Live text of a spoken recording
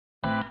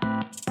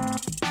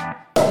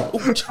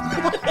Welcome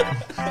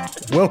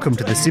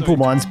to the Simple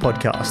Minds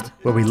podcast,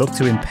 where we look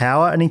to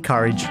empower and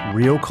encourage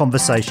real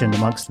conversation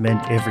amongst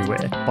men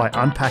everywhere by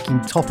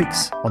unpacking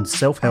topics on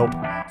self-help,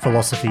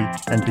 philosophy,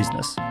 and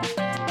business.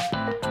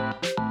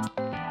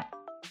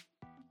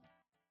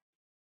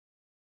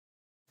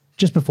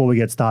 Just before we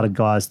get started,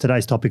 guys,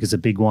 today's topic is a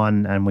big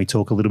one, and we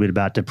talk a little bit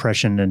about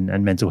depression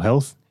and mental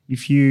health.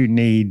 If you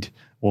need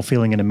or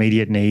feeling an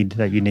immediate need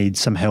that you need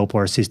some help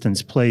or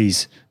assistance,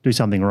 please do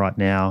something right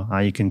now.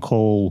 You can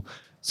call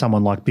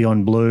someone like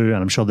Beyond Blue, and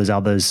I'm sure there's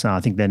others.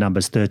 I think their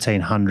number's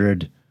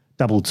 1300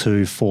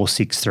 22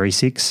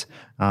 4636.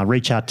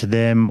 Reach out to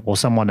them or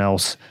someone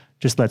else.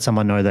 Just let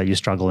someone know that you're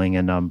struggling,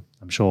 and I'm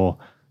sure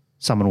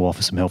someone will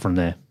offer some help from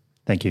there.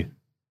 Thank you.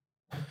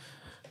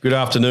 Good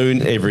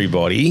afternoon,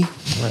 everybody.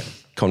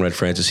 Conrad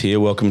Francis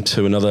here. Welcome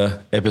to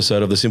another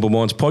episode of the Simple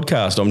Minds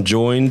podcast. I'm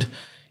joined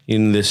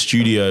in the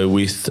studio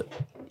with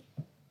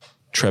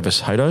Travis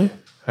Hato.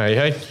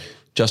 Hey.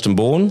 Justin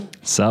Bourne.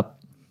 Sup?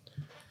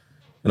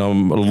 And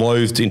I'm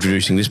loath to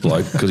introducing this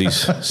bloke because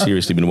he's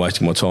seriously been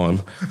wasting my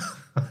time.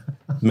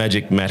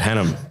 Magic Matt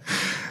Hannam.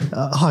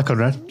 Hi,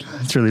 Conrad.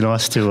 It's really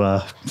nice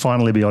to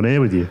finally be on air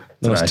with you.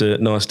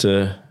 Nice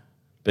to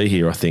be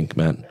here, I think,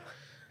 Matt.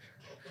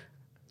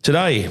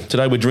 Today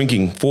we're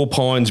drinking Four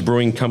Pines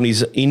Brewing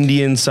Company's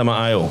Indian Summer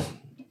Ale.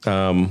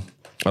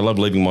 I love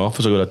leaving my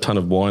office. I've got a ton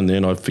of wine there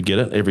and I forget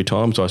it every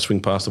time, so I swing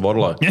past the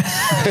bottle.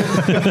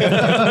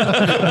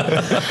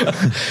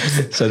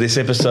 So this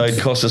episode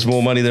costs us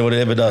more money than what it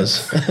ever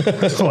does.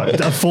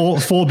 What,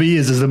 four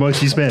beers is the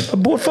most you spent? I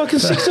bought fucking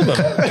 6 of them.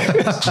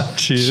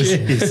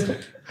 Cheers.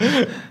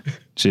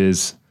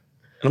 Cheers.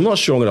 And I'm not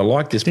sure I'm going to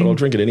like this, but I'll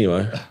drink it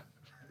anyway.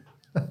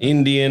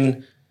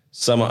 Indian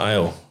Summer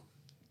Ale.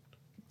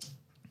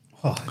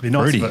 Oh, it'd be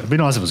nice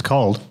if it was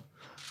cold.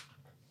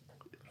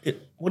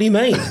 What do you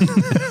mean?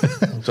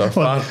 Sorry,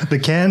 Well, the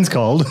can's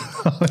cold.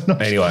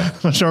 Anyway. I'm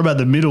not sure about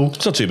the middle.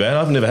 It's not too bad.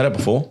 I've never had it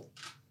before.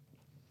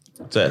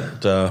 It's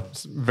that.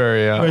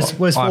 Very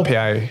Where's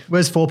IPA.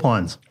 Where's Four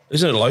Pines?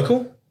 Isn't it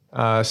local?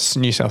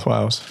 New South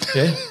Wales.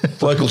 Yeah.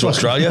 Local to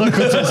Australia.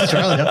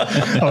 Australia.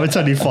 Oh, it's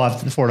only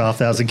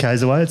 4,500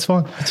 k's away. It's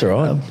fine. That's all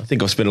right. I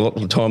think I've spent a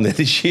lot of time there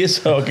this year,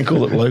 so I can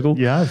call it local.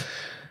 You have.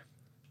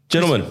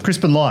 Gentlemen.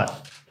 Crisp and light.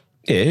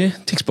 Yeah,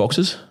 ticks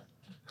boxes.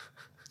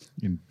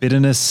 In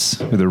bitterness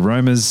with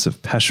aromas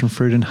of passion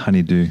fruit and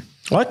honeydew.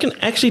 I can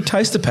actually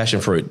taste the passion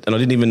fruit, and I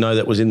didn't even know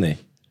that was in there.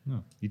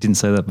 Oh, you didn't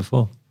say that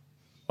before.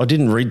 I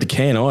didn't read the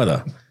can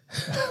either.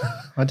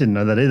 I didn't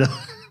know that either.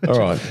 All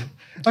right.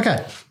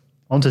 Okay.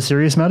 On to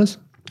serious matters.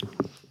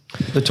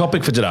 The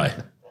topic for today.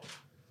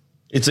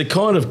 It's a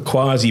kind of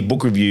quasi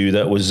book review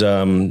that was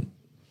thrown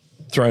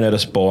at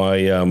us by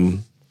a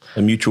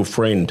mutual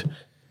friend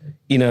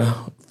in a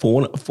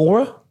fauna?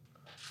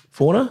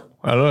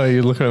 I don't know.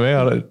 You're looking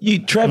at me.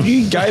 Trav,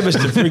 you gave us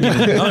the friggin'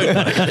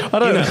 note. I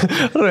don't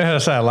know how to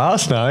say it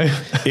last name.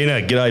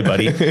 G'day,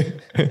 buddy.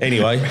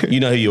 Anyway, you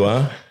know who you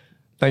are.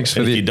 Thanks for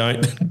And if you don't,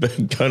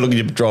 go look at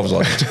your driver's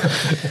license.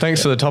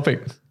 Thanks for the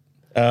topic.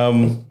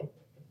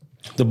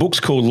 The book's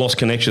called Lost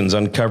Connections,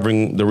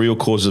 Uncovering the Real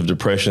Causes of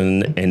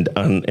Depression and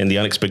the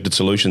Unexpected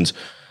Solutions.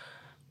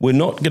 We're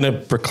not going to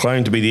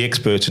proclaim to be the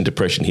experts in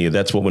depression here.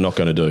 That's what we're not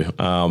going to do.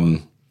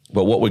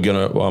 But what we're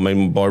going to,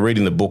 by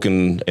reading the book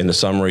and the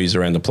summaries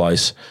around the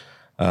place,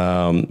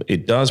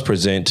 it does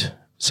present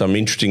some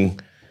interesting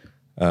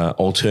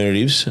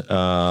alternatives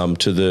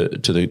to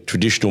the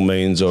traditional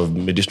means of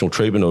medicinal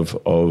treatment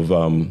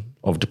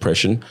of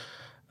depression.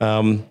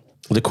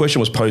 The question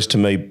was posed to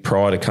me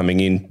prior to coming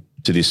in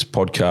to this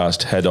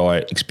podcast: had I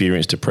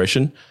experienced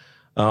depression?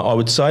 I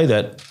would say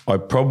that I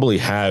probably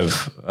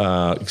have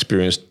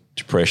experienced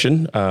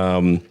depression.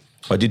 I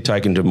did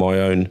take into my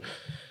own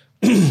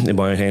in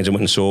my own hands and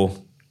went and saw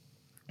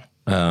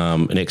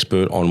an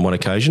expert on one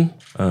occasion.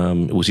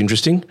 It was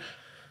interesting,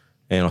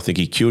 and I think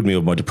he cured me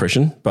of my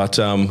depression. But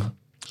no,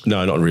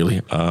 not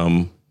really.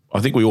 I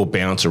think we all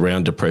bounce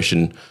around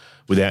depression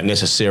without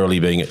necessarily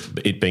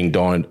being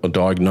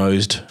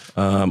diagnosed,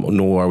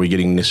 nor are we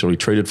getting necessarily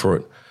treated for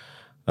it.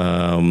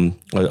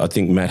 I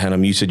think, Matt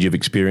Hannam, you said you've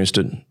experienced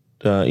it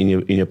in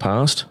your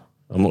past.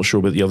 I'm not sure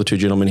about the other two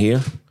gentlemen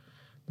here.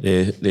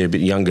 They're a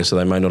bit younger, so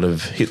they may not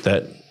have hit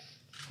that.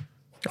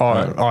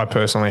 I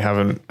personally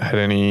haven't had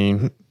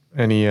any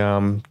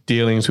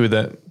dealings with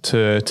it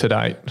to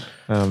date.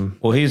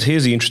 Well, here's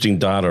the interesting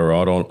data,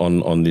 right,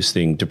 on this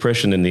thing.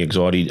 Depression and the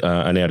anxiety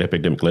are now at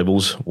epidemic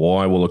levels.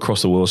 Why? Well,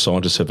 across the world,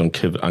 scientists have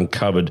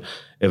uncovered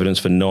evidence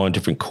for 9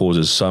 different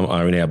causes. Some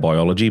are in our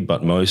biology,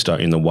 but most are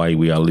in the way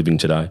we are living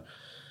today.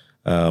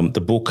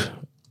 The book,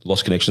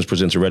 Lost Connections,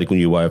 presents a radical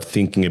new way of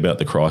thinking about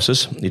the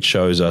crisis. It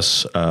shows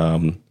us,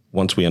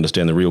 once we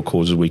understand the real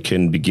causes, we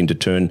can begin to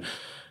turn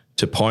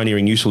to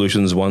pioneering new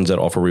solutions, ones that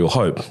offer real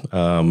hope.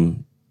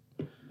 Some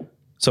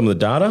of the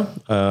data,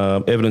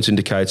 evidence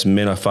indicates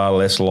men are far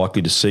less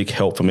likely to seek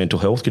help for mental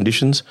health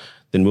conditions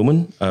than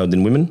women.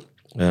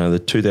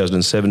 The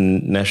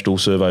 2007 National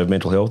Survey of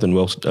Mental Health and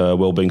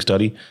Wellbeing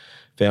Study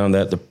found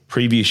that the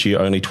previous year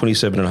only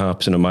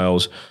 27.5% of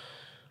males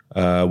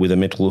with a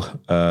mental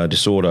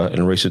disorder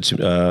and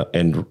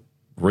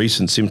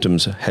recent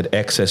symptoms had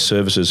accessed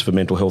services for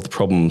mental health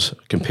problems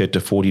compared to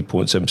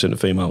 40.7% of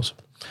females.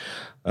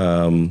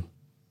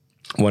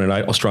 1 in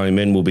 8 Australian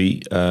men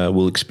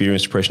will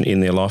experience depression in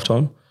their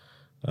lifetime.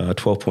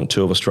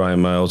 12.2 of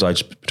Australian males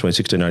aged between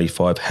 16 and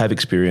 85 have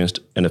experienced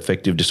an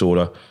affective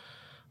disorder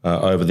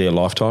over their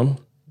lifetime.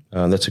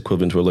 That's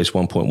equivalent to at least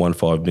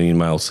 1.15 million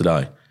males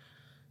today.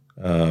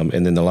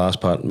 And then the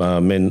last part,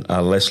 men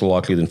are less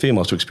likely than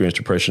females to experience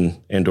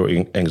depression and or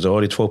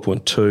anxiety.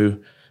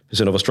 12.2%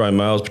 of Australian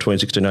males between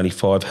 16 and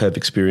 85 have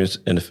experienced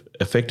an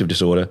affective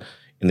disorder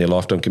in their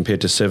lifetime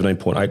compared to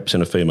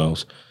 17.8% of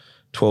females.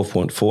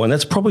 12.4%, and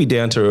that's probably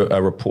down to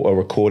a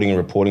recording and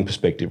reporting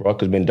perspective, right?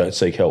 Because men don't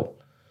seek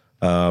help.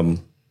 But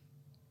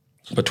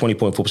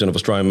 20.4% of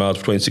Australian males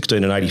between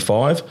 16 and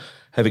 85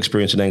 have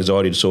experienced an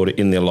anxiety disorder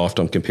in their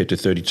lifetime compared to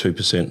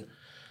 32%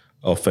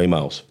 of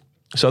females.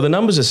 So the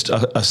numbers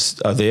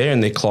are there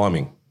and they're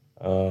climbing.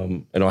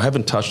 And I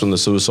haven't touched on the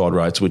suicide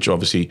rates, which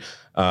obviously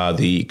are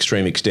the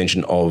extreme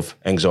extension of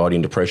anxiety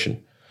and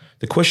depression.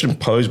 The question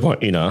posed by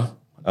Ina,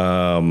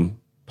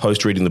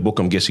 post reading the book,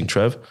 I'm guessing,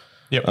 Trav,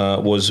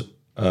 was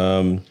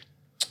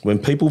when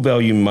people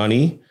value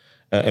money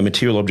and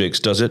material objects,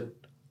 does it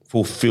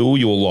fulfill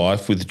your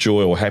life with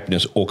joy or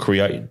happiness or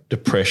create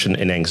depression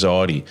and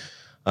anxiety?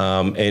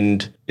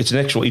 And it's an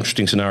actual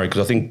interesting scenario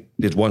because I think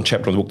there's one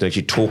chapter in the book that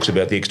actually talks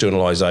about the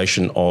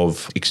externalization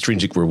of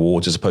extrinsic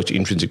rewards as opposed to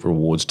intrinsic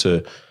rewards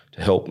to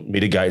help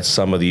mitigate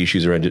some of the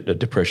issues around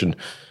depression.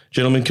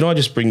 Gentlemen, can I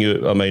just bring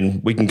you, I mean,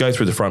 we can go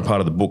through the front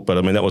part of the book, but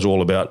I mean, that was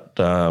all about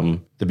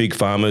the big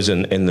pharmas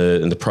and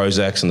the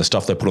Prozacs and the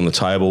stuff they put on the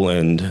table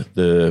and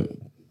the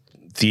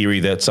theory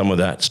that some of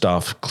that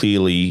stuff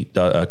clearly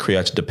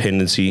creates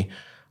dependency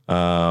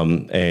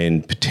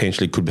and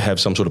potentially could have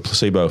some sort of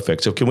placebo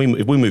effect. So if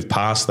we move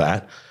past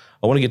that,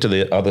 I want to get to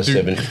the other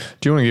 7.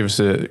 Do you want to give us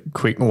a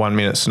quick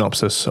 1-minute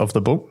synopsis of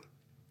the book?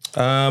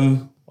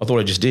 I thought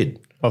I just did.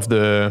 Of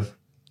the...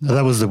 No,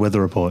 that was the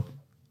weather report.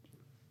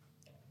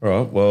 All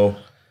right, well,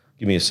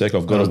 give me a sec.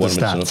 I've got a 1-minute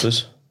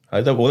synopsis.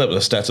 Hey, that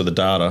was the stats of the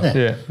data.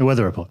 Yeah. The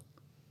weather report.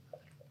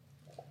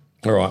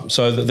 All right,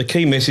 so the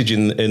key message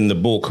in the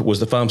book was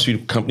the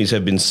pharmaceutical companies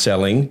have been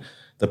selling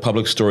the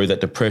public story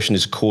that depression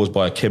is caused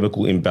by a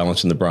chemical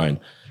imbalance in the brain.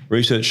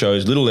 Research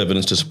shows little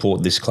evidence to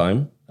support this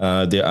claim.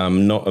 There are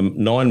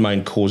 9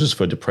 main causes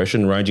for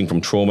depression, ranging from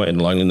trauma and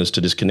loneliness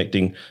to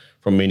disconnecting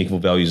from meaningful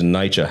values in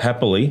nature.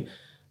 Happily,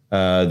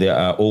 there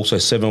are also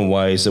 7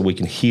 ways that we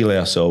can heal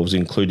ourselves,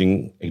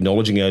 including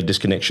acknowledging our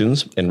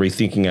disconnections and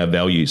rethinking our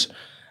values.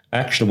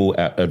 Actionable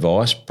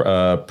advice,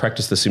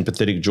 practice the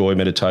sympathetic joy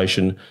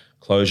meditation,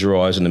 close your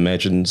eyes and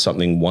imagine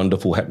something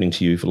wonderful happening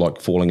to you, for like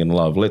falling in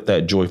love. Let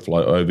that joy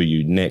flow over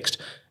you. Next,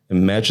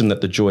 imagine that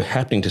the joy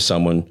happening to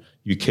someone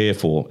you care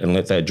for and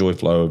let that joy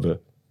flow over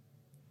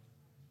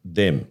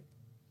them.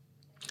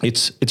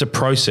 It's a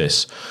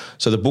process.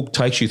 So the book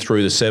takes you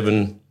through the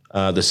seven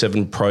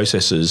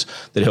processes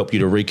that help you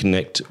to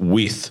reconnect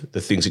with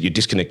the things that you're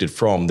disconnected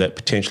from that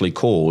potentially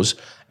cause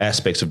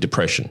aspects of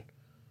depression.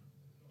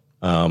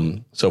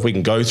 So if we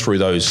can go through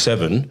those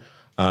 7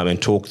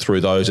 and talk through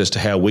those as to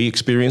how we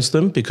experience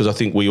them, because I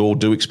think we all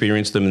do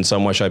experience them in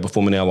some way, shape or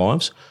form in our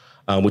lives,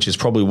 which is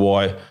probably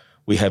why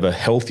we have a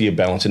healthier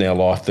balance in our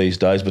life these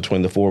days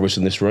between the 4 of us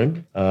in this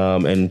room.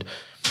 And,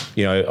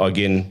 you know,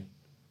 again,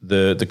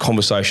 the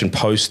conversation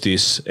post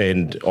this,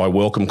 and I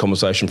welcome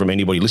conversation from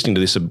anybody listening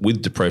to this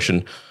with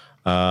depression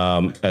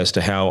as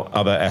to how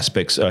other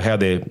aspects, how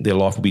their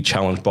life will be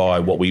challenged by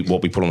what we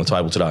put on the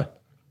table today.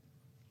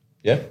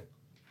 Yeah?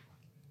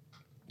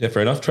 Yeah,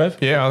 fair enough, Trav?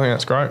 Yeah, I think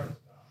that's great.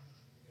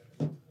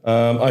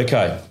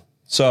 Okay,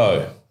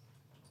 so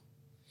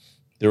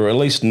there are at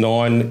least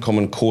 9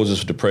 common causes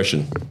for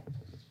depression.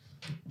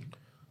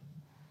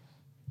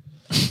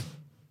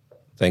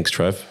 Thanks,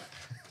 Trav.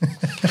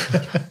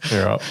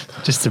 You're up.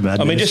 Just some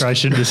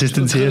administration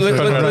assistance here.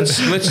 Let's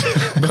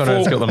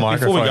Conrad's got the microphone.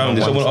 Before we go on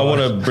this, I one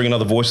want to bring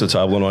another voice to the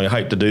table, and I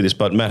hate to do this,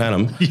 but Matt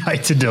Hannam, You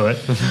hate to do it.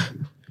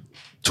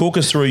 talk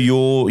us through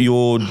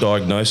your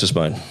diagnosis,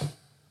 mate.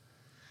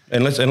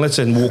 And let's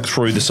then walk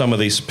through some of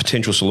these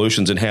potential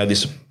solutions and how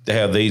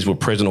these were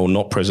present or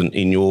not present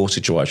in your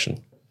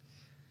situation.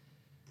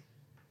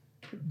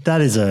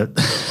 That is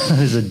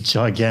a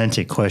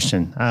gigantic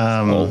question.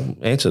 Well,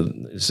 answer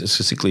as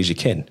succinctly as you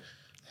can.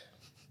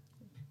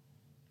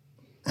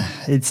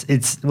 It's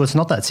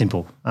not that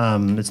simple.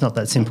 It's not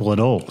that simple at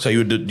all. So you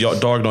were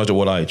diagnosed at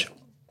what age?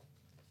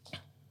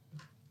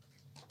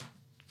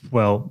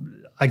 Well,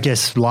 I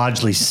guess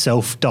largely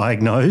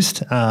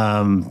self-diagnosed.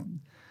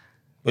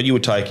 But you were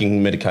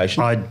taking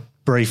medication? I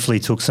briefly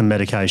took some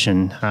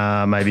medication,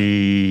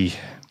 maybe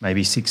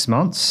 6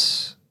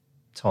 months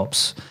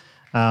tops.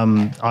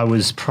 I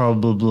was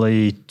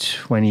probably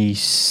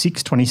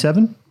 26,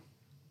 27.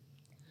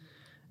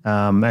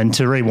 And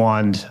to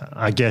rewind,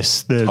 I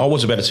guess I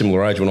was about a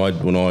similar age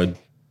when I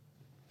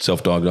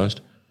self-diagnosed.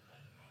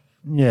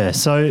 Yeah.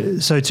 So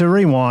to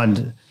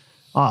rewind,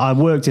 I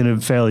worked in a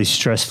fairly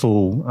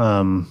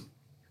stressful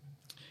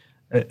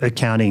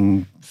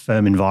accounting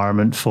firm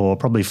environment for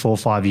probably 4 or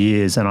 5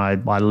 years, and I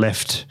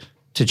left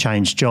to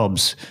change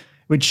jobs,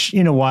 which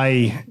in a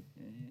way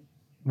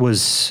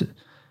was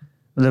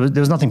there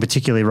was nothing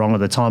particularly wrong at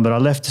the time, but I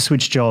left to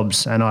switch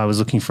jobs, and I was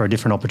looking for a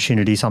different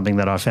opportunity, something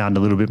that I found a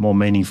little bit more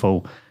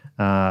meaningful.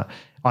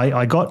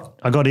 I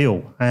got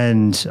ill,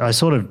 and I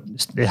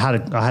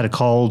had a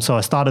cold, so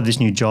I started this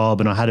new job,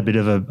 and I had a bit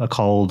of a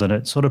cold, and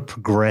it sort of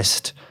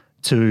progressed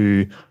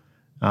to.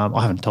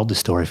 I haven't told this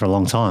story for a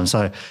long time,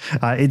 so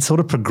it sort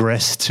of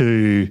progressed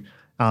to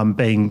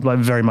being like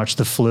very much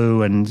the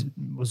flu, and it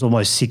was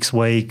almost 6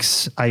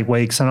 weeks, 8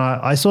 weeks, and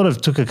I sort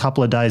of took a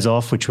couple of days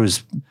off, which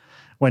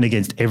went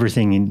against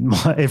everything in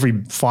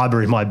every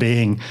fibre in my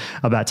being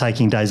about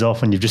taking days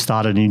off when you've just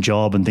started a new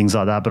job and things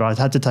like that. But I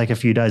had to take a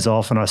few days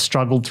off, and I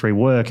struggled through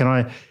work,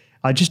 and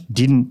I just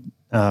didn't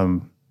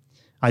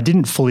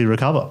fully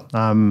recover,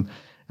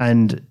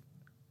 and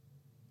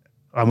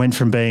I went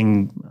from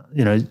being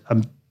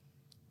a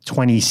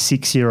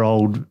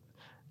 26-year-old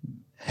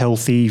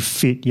healthy,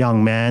 fit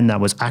young man that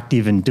was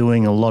active and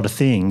doing a lot of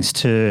things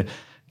to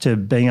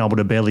being able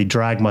to barely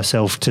drag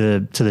myself to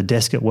the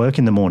desk at work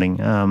in the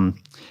morning.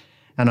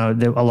 And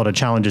a lot of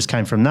challenges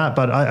came from that,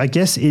 but I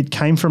guess it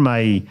came from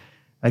a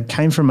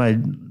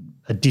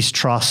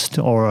distrust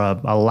or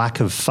a lack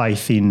of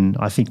faith in,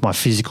 I think, my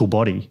physical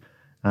body,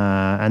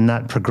 and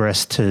that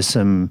progressed to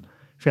some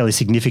fairly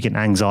significant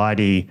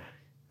anxiety,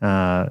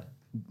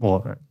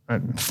 or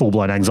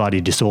full-blown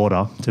anxiety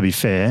disorder, to be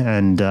fair,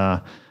 and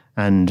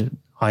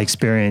I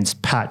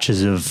experienced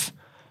patches of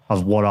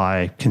what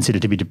I consider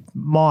to be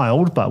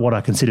mild, but what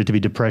I consider to be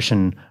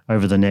depression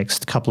over the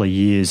next couple of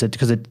years,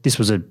 because this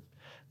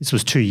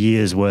was 2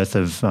 years worth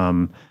of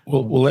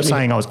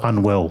saying I was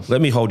unwell.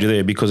 Let me hold you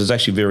there, because it's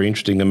actually very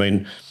interesting. I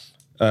mean,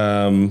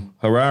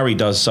 Harari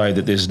does say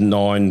that there's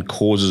 9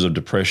 causes of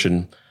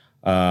depression,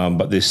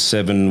 but there's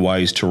 7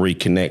 ways to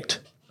reconnect.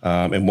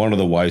 And one of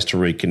the ways to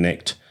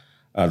reconnect,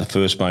 the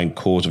first main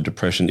cause of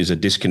depression is a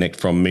disconnect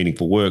from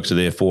meaningful work, so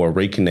therefore a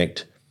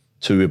reconnect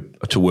to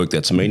work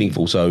that's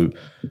meaningful. So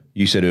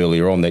you said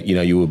earlier on that,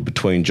 you were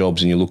between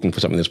jobs and you're looking for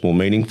something that's more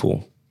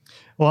meaningful.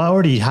 Well,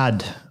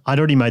 I'd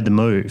already made the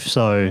move.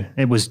 So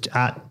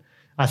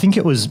I think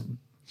it was,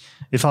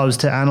 if I was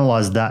to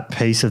analyse that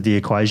piece of the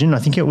equation, I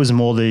think it was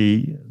more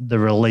the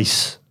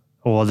release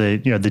or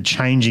the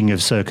changing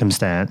of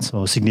circumstance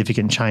or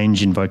significant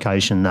change in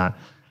vocation that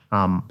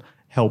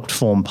helped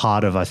form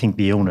part of, I think,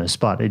 the illness,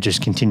 but it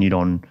just continued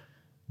on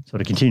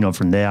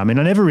from there. I mean,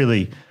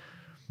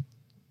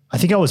 I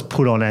think I was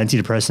put on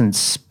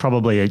antidepressants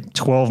probably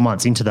 12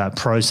 months into that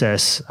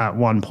process at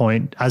one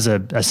point as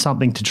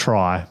something to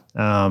try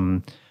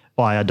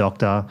by a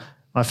doctor.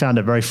 I found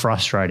it very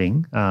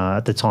frustrating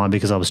at the time,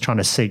 because I was trying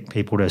to seek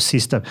people to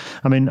assist them.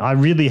 I mean, I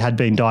really had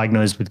been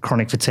diagnosed with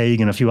chronic fatigue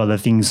and a few other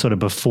things sort of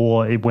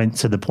before it went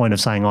to the point of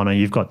saying, oh no,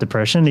 you've got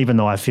depression, even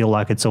though I feel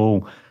like it's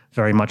all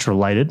very much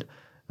related,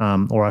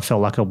 or I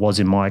felt like it was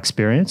in my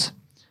experience.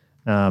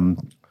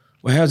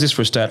 Well, how's this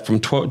for a stat? From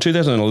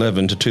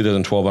 2011 to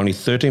 2012, only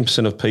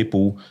 13% of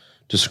people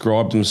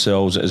described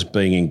themselves as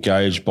being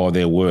engaged by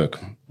their work.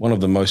 One of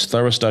the most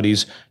thorough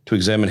studies to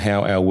examine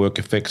how our work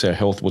affects our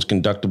health was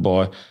conducted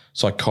by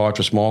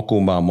psychiatrist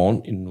Michael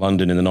Marmont in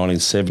London in the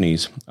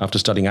 1970s. After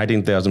studying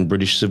 18,000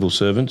 British civil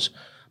servants,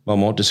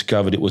 Marmont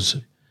discovered it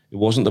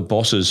wasn't the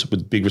bosses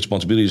with big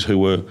responsibilities who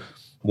were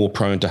more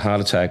prone to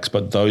heart attacks,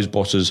 but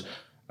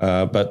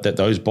that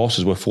those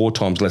bosses were 4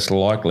 times less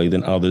likely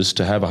than others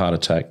to have a heart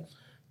attack.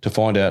 To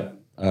find out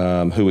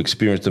who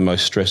experienced the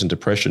most stress and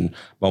depression,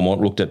 Marmont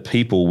looked at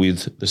people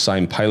with the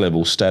same pay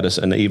level, status,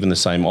 and even the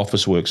same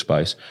office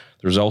workspace.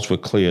 The results were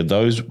clear.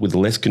 Those with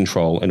less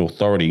control and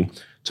authority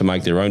to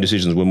make their own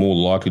decisions were more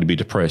likely to be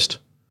depressed.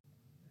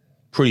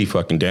 Pretty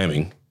fucking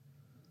damning.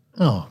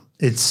 Oh,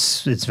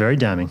 it's very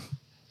damning.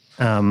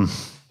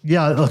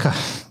 Yeah, look,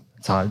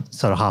 it's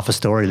sort of half a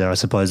story there, I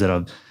suppose,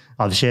 that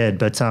I've shared.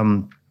 But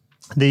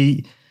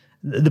the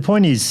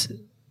point is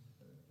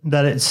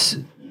that it's.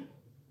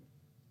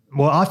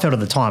 Well, I felt at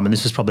the time, and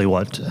this was probably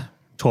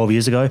 12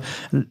 years ago,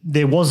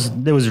 there was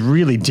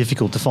really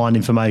difficult to find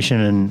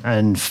information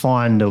and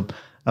find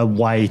a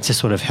way to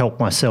sort of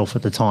help myself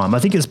at the time. I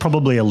think it's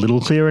probably a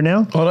little clearer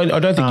now. I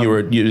don't think you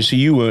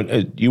weren't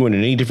in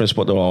any different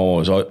spot than I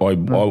was. I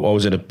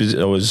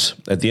was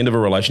at the end of a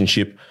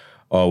relationship.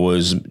 I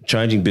was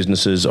changing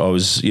businesses. There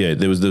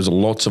was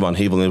lots of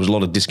upheaval. There was a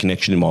lot of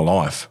disconnection in my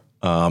life.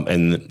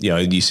 And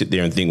you sit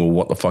there and think, well,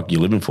 what the fuck are you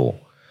living for?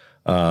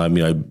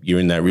 You're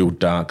in that real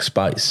dark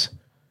space.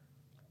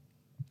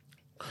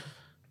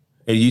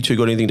 Have you two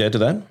got anything to add to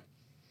that?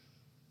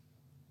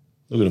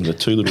 Look at them, the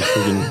two little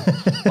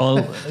friggin'.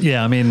 Well,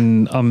 yeah, I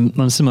mean,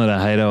 I'm similar to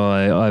Hato.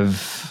 I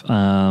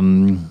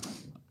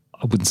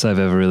wouldn't say I've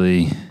ever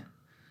really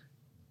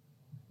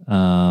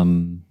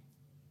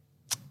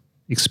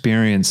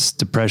experienced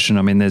depression.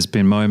 I mean, there's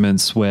been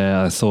moments where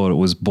I thought it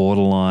was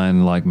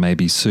borderline, like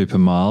maybe super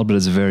mild, but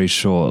it's very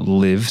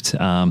short-lived.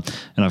 And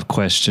I've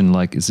questioned,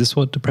 like, is this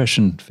what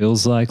depression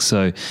feels like?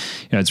 So,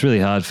 it's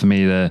really hard for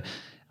me to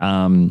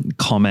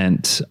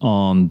comment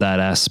on that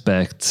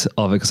aspect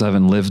of it because I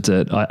haven't lived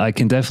it. I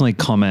can definitely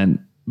comment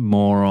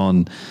more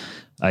on,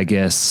 I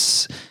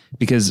guess,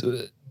 because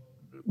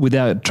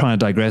without trying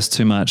to digress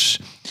too much,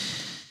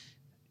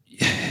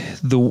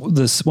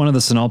 one of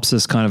the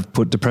synopsis kind of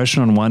put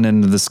depression on one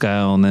end of the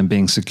scale and then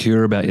being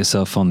secure about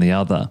yourself on the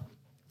other.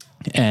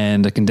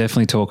 And I can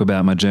definitely talk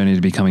about my journey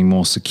to becoming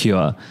more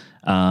secure,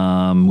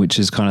 which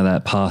is kind of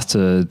that path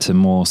to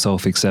more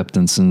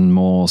self-acceptance and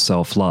more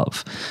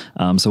self-love.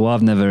 So while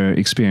I've never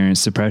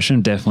experienced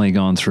depression, definitely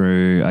gone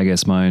through, I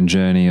guess, my own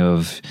journey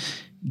of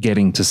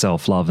getting to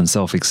self-love and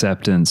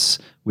self-acceptance,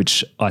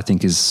 which I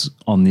think is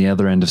on the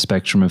other end of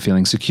spectrum of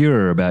feeling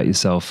secure about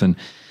yourself. And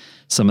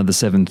some of the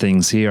 7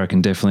 things here I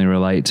can definitely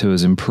relate to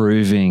as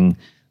improving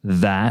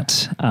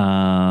that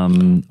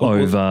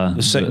over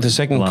the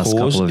second last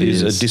cause couple of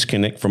is years. a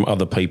disconnect from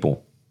other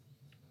people.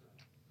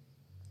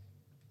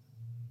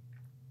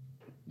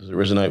 Does it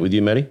resonate with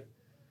you, Matty?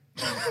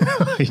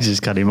 You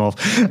just cut him off.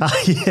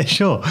 Yeah,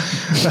 sure.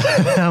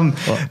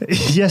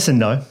 Yes and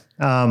no.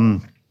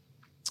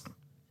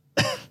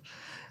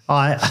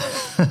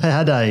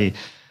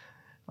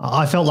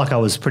 I felt like I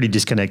was pretty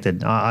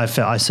disconnected. I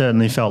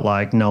certainly felt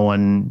like no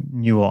one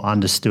knew or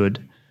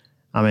understood.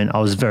 I mean, I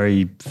was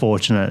very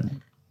fortunate.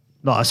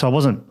 So I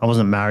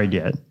wasn't married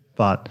yet,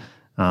 but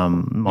my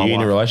Are you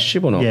in a wife,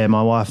 relationship or not? yeah,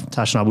 my wife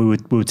Tash and I, we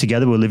were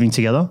together. We were living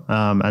together,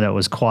 and it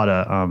was quite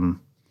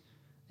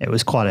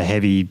a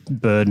heavy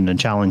burden and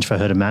challenge for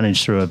her to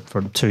manage for a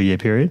 2-year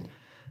period.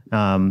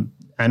 And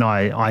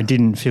I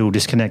didn't feel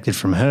disconnected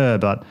from her,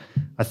 but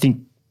I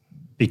think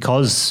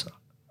because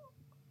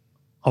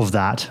of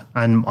that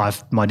and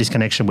my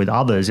disconnection with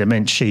others, it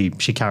meant she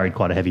carried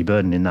quite a heavy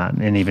burden in that,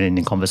 and even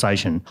in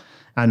conversation.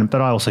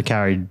 But I also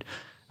carried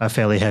a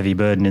fairly heavy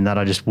burden in that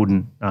I just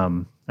wouldn't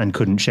and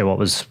couldn't share what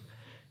was.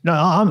 No,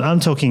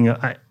 I'm talking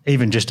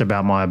even just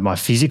about my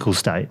physical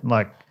state,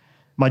 like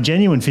my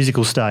genuine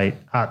physical state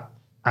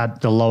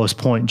at the lowest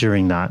point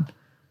during that.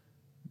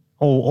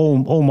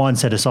 All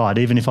mindset aside,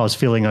 even if I was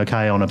feeling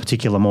okay on a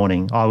particular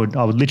morning, I would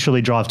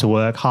literally drive to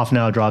work, half an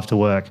hour drive to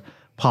work,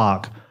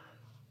 park,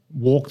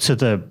 walk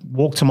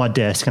to my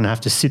desk, and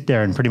have to sit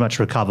there and pretty much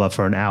recover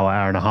for an hour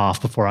and a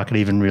half before I could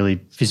even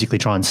really physically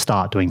try and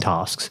start doing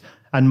tasks,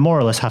 and more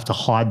or less have to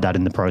hide that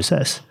in the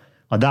process.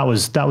 That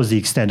was the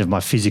extent of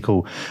my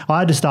physical. I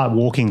had to start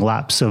walking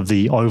laps of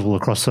the oval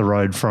across the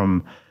road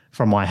from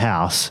my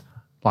house.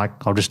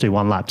 Like, I'll just do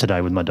 1 lap today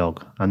with my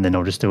dog, and then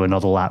I'll just do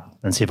another lap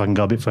and see if I can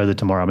go a bit further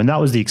tomorrow. I mean, that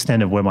was the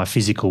extent of where my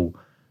physical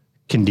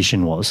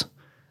condition was,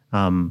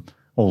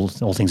 all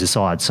things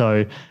aside.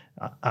 So,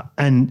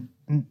 and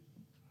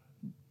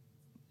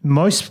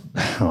most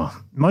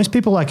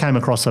people I came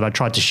across that I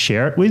tried to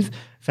share it with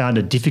found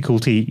a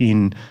difficulty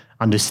in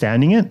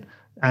understanding it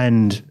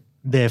and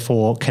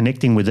therefore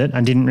connecting with it,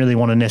 and didn't really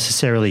want to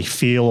necessarily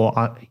feel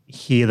or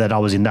hear that I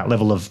was in that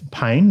level of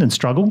pain and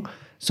struggle.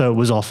 So it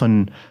was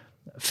often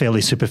fairly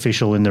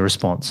superficial in the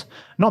response,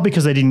 not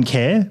because they didn't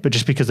care, but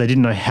just because they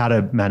didn't know how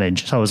to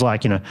manage. So I was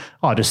like,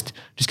 just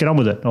get on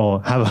with it,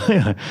 or have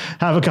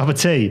a cup of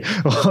tea,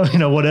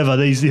 or whatever.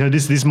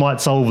 This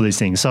might solve these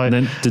things. So And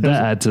then did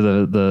that add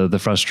to the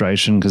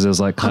frustration because there was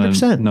like kind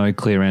 100%. of no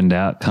clear end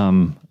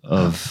outcome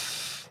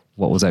of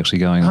what was actually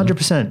going on?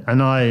 100%.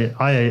 And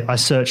I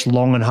searched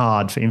long and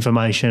hard for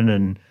information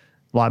and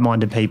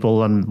like-minded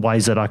people and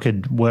ways that I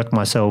could work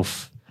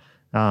myself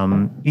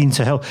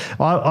into help.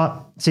 I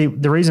see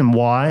the reason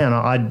why, and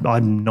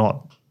I'm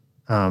not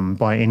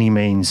by any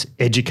means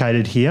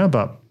educated here,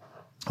 but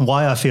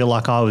why I feel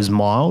like I was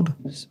mild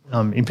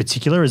in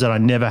particular is that I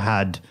never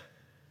had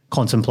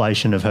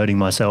contemplation of hurting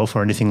myself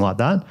or anything like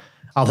that,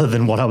 other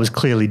than what I was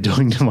clearly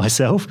doing to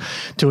myself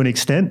to an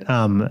extent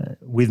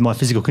with my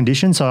physical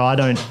condition. So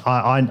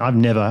I've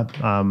never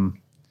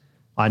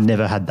I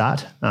never had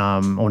that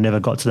or never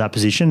got to that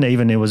position.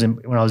 Even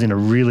when I was in a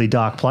really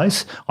dark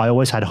place, I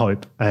always had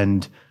hope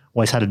and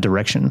always had a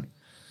direction.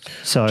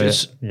 So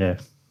yeah.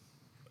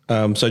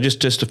 So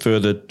just to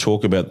further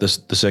talk about this,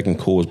 the second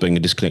cause being a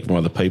disconnect from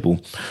other people,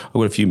 I've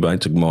got a few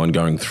mates of mine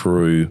going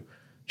through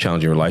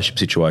challenging relationship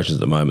situations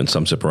at the moment,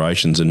 some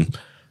separations, and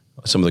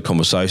some of the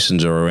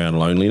conversations are around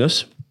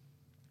loneliness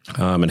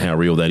and how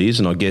real that is.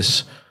 And I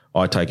guess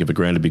I take it for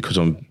granted because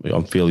I'm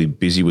fairly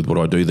busy with what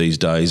I do these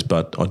days,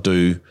 but I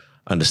do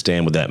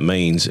understand what that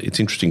means. It's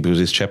interesting because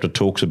this chapter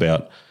talks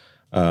about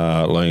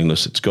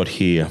loneliness. It's got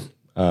here,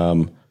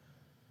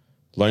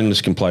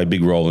 loneliness can play a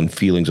big role in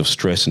feelings of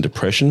stress and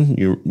depression.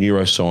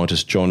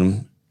 Neuroscientist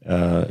John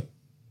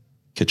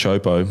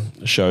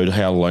Cacioppo showed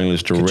how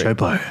loneliness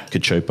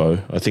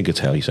Cacioppo, I think it's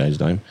how you say his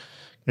name.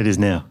 It is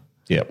now.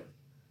 Yep.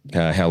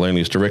 How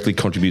loneliness directly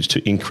contributes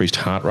to increased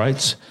heart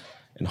rates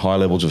and high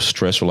levels of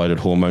stress-related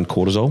hormone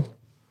cortisol.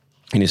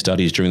 In his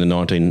studies during the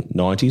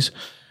 1990s,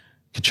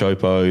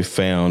 Cacioppo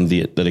found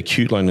that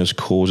acute loneliness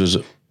causes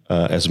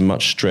as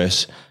much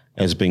stress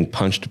as being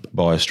punched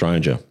by a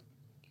stranger.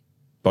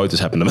 Both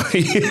has happened to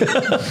me.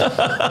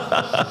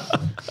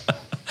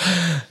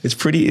 It's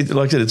pretty,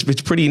 like I said,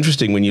 it's pretty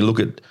interesting when you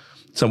look at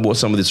what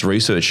some of this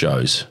research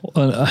shows.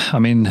 I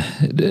mean,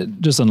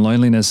 just on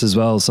loneliness as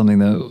well, something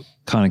that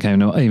kind of came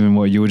to even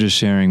what you were just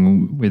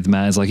sharing with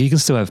Matt is like you can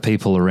still have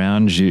people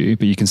around you,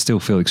 but you can still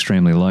feel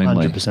extremely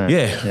lonely. 100%.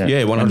 Yeah,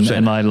 100%.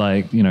 And I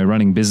like, you know,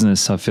 running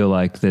business, I feel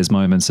like there's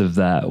moments of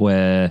that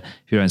where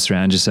if you don't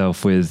surround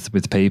yourself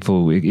with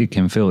people, it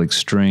can feel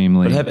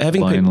extremely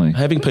lonely.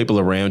 Having people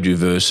around you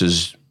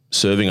versus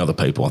serving other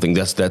people, I think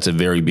that's a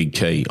very big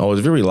key. I was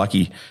very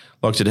lucky.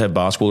 Like I said, to have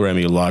basketball around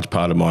me a large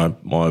part of my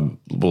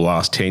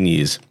last 10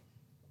 years,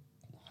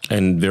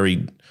 and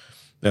very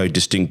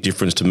distinct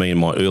difference to me in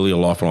my earlier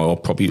life, and I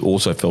probably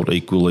also felt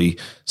equally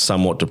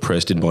somewhat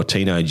depressed in my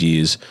teenage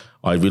years.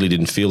 I really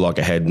didn't feel like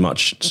I had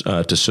much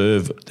to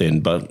serve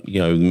then, but you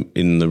know,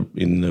 in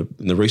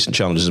the recent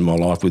challenges in my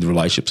life with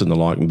relationships and the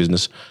like in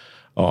business,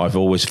 I've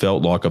always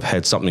felt like I've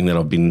had something that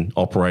I've been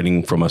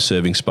operating from a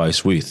serving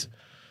space with.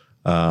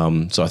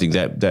 So I think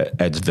that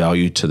adds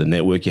value to the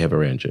network you have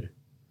around you.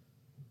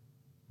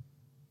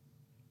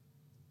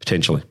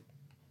 Potentially.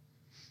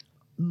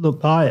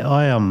 Look,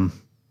 I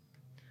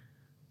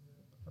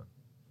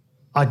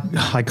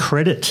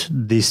credit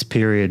this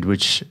period,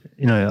 which,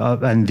 you know,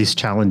 and this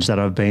challenge that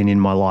I've been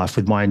in my life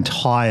with my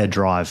entire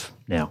drive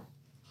now.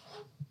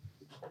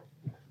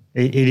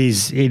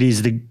 It's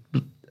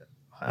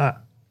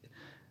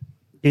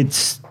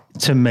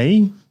to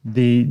me,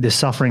 the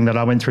suffering that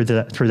I went through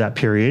that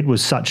period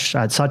was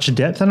at such a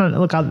depth. And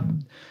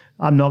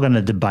I'm not going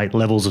to debate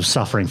levels of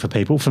suffering for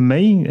people. For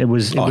me, it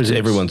was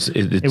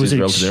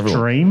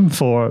extreme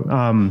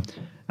for,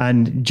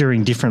 and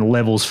during different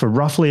levels for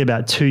roughly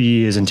about 2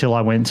 years until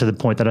I went to the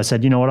point that I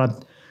said, you know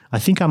what, I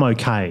think I'm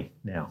okay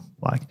now.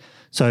 Like,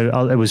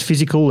 so it was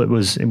physical, it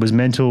was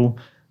mental,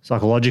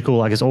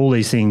 psychological. I guess all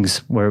these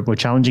things were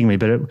challenging me,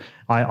 but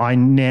I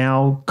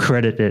now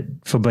credit it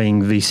for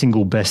being the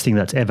single best thing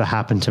that's ever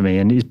happened to me,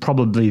 and is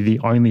probably the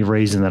only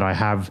reason that I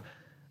have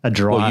a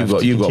drive.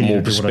 Well, you've got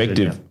more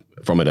perspective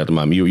from it at the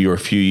moment. You're a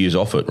few years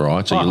off it,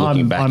 right? So you're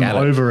looking back at it.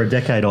 I'm over a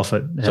decade off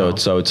it.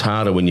 So it's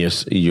harder when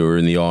you're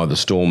in the eye of the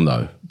storm,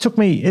 though.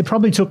 It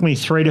probably took me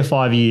 3 to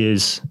 5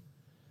 years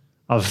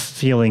of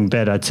feeling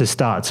better to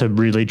start to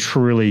really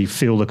truly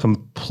feel the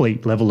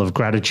complete level of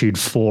gratitude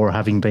for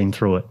having been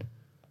through it.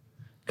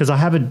 Because I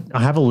have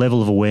a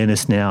level of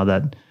awareness now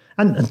that,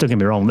 and don't get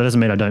me wrong, that doesn't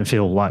mean I don't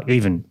feel like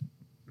even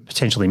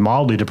potentially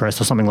mildly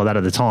depressed or something like that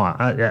at the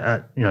time.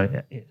 You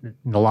know, in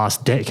the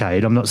last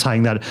decade, I'm not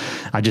saying that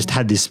I just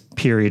had this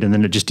period and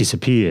then it just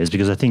disappears,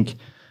 because I think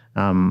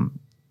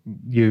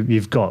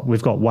we've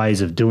got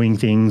ways of doing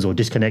things, or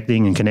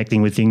disconnecting and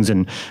connecting with things,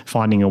 and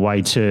finding a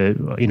way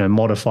to, you know,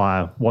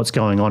 modify what's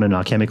going on in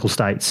our chemical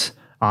states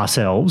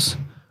ourselves.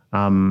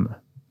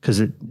 Because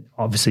it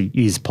obviously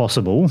is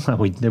possible.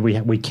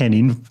 We can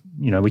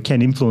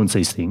influence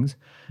these things.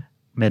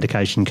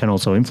 Medication can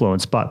also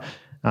influence, but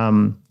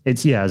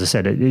as I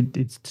said,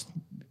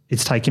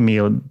 it's taken me.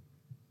 It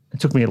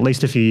took me at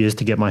least a few years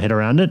to get my head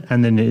around it,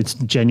 and then it's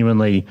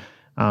genuinely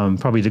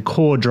probably the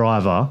core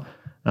driver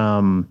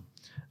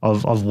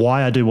of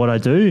why I do what I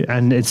do,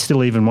 and it's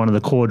still even one of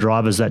the core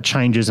drivers that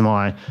changes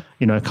my,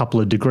 you know, couple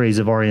of degrees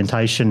of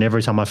orientation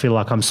every time I feel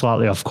like I'm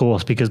slightly off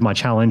course, because my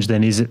challenge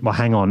then is, well,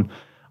 hang on,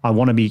 I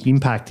want to be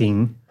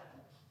impacting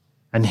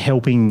and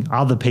helping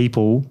other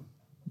people,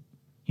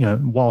 you know,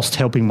 whilst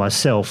helping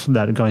myself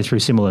that are going through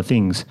similar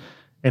things.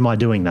 Am I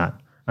doing that?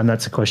 And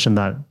that's a question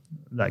that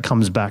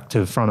comes back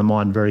to front of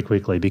mind very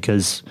quickly,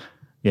 because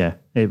it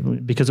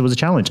was a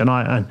challenge. And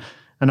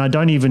I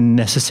don't even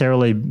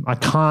necessarily, I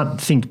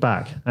can't think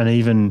back and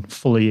even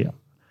fully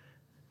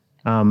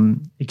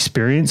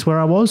experience where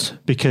I was,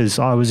 because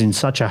I was in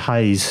such a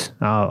haze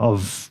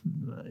of,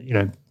 you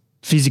know,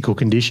 physical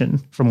condition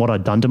from what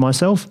I'd done to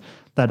myself,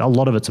 that a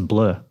lot of it's a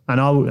blur.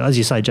 And as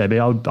you say,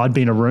 JB, I'd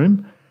be in a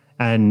room,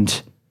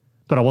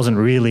 but I wasn't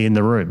really in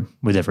the room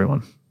with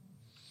everyone.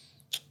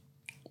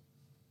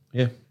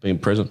 Yeah, being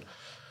present.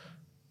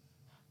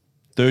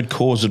 Third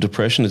cause of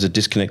depression is a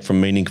disconnect from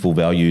meaningful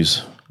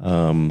values.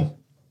 And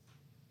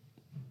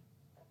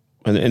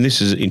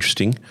this is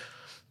interesting.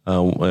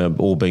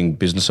 All being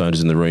business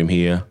owners in the room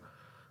here,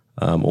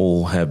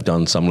 all have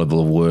done some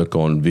level of work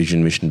on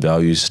vision, mission,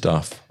 values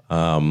stuff.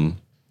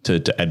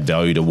 To add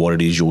value to what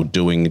it is you're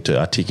doing, to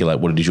articulate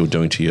what it is you're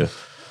doing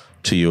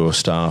to your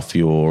staff,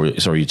 your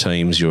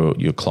teams,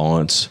 your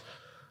clients,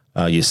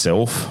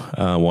 yourself,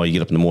 while you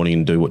get up in the morning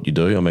and do what you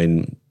do. I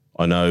mean,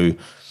 I know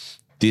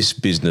this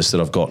business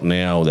that I've got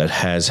now that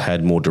has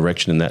had more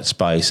direction in that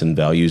space and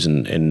values,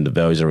 and the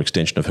values are an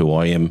extension of who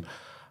I am,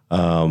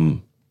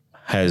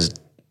 has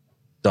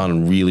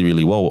done really,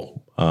 really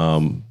well.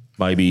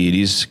 Maybe it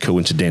is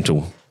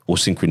coincidental or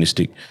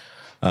synchronistic.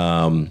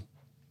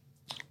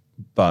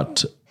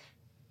 But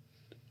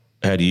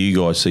how do you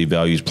guys see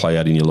values play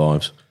out in your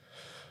lives?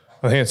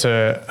 I think it's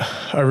a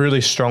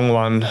really strong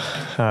one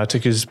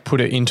to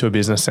put it into a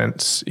business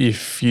sense.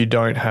 If you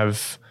don't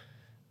have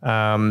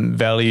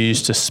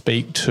values to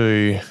speak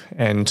to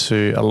and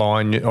to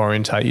align,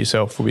 orientate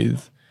yourself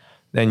with,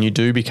 then you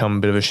do become a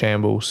bit of a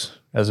shambles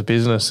as a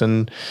business.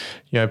 And,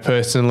 you know,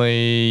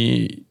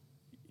 personally,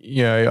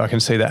 I can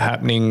see that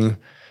happening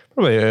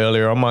probably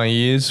earlier on my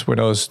years when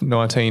I was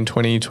 19,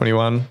 20,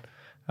 21.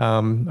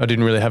 I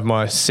didn't really have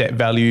my set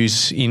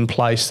values in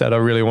place that I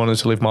really wanted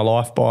to live my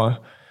life by.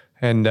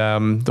 And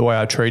the way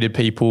I treated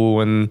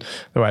people and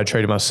the way I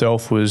treated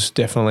myself was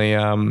definitely,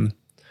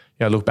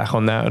 look back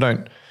on that.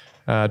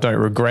 I don't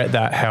regret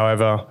that.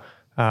 However,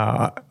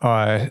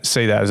 I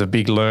see that as a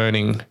big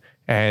learning,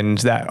 and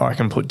that I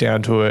can put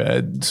down to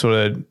a sort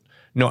of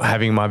not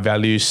having my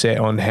values set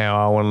on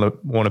how I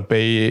want to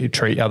be,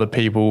 treat other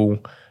people,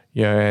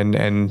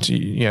 and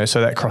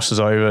so that crosses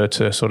over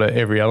to sort of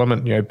every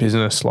element,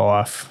 business,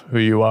 life, who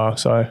you are.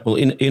 So, well,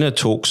 Inna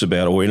talks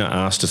about, or Inna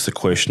asked us the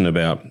question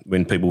about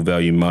when people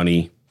value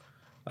money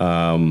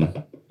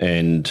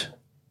and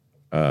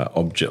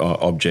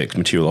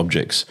material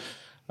objects.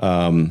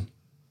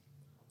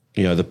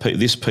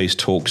 This piece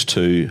talks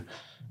to,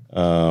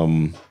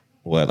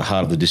 at the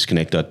heart of the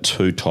disconnect are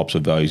two types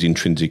of values,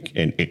 intrinsic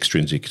and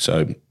extrinsic.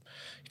 So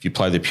if you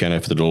play the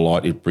piano for the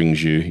delight it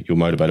brings you, you're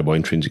motivated by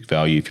intrinsic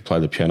value. If you play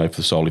the piano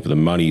solely for the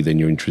money, then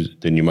you're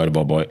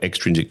motivated by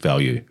extrinsic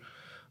value.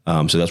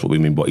 So that's what we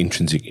mean by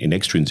intrinsic and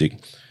extrinsic.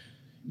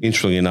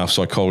 Interestingly enough,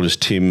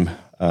 psychologist Tim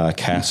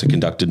Cass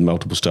conducted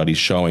multiple studies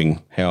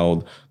showing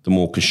how the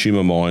more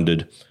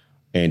consumer-minded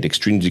and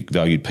extrinsic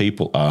valued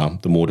people are,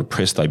 the more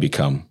depressed they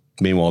become.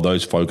 Meanwhile,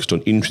 those focused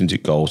on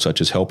intrinsic goals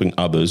such as helping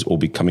others or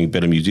becoming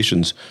better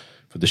musicians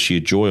for the sheer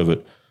joy of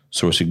it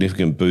saw a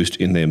significant boost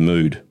in their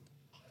mood.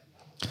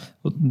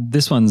 Well,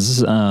 this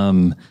one's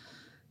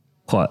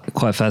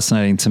quite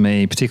fascinating to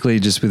me,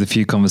 particularly just with a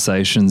few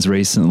conversations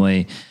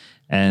recently.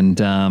 And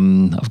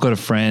I've got a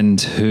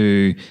friend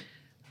who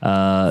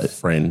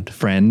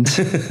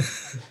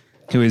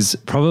who is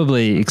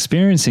probably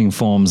experiencing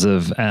forms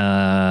of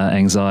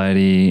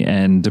anxiety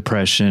and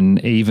depression,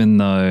 even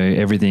though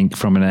everything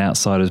from an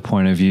outsider's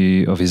point of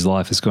view of his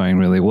life is going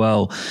really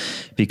well,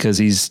 because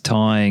he's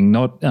tying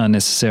not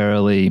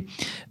necessarily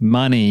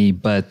money,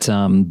 but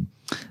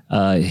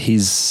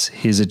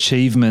his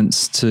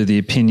achievements to the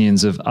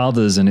opinions of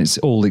others, and it's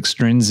all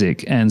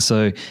extrinsic. And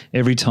so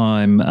every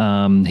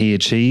time he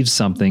achieves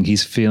something,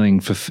 he's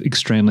feeling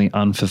extremely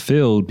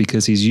unfulfilled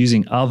because he's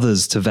using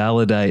others to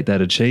validate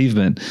that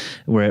achievement,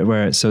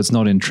 so it's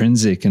not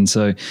intrinsic. And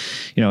so,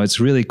 it's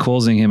really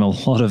causing him a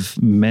lot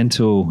of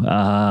mental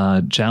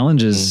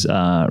challenges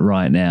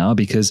right now,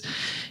 because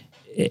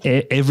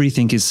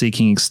everything is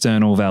seeking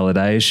external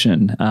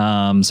validation.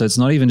 So it's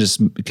not even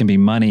just, it can be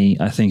money.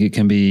 I think it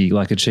can be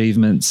like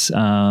achievements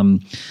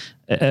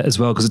as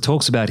well, because it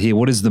talks about here,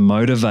 what is the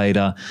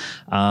motivator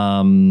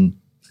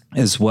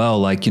as well?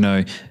 Like,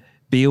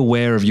 be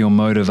aware of your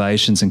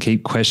motivations and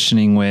keep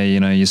questioning where,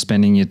 you're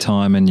spending your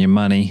time and your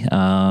money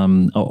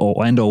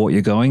or what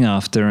you're going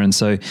after. And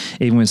so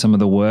even with some of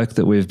the work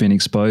that we've been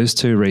exposed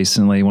to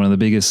recently, one of the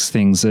biggest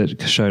things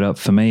that showed up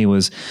for me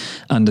was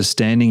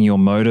understanding your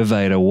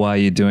motivator, why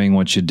you're doing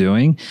what you're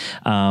doing.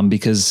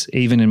 Because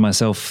even in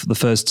myself, the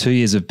first 2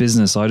 years of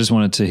business, I just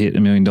wanted to hit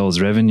 $1 million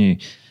revenue.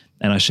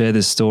 And I share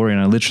this story,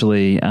 and I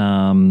literally,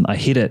 I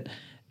hit it.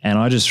 And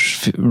I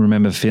just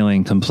remember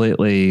feeling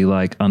completely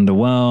like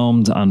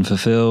underwhelmed,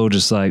 unfulfilled,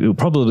 just like it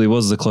probably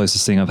was the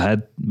closest thing I've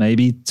had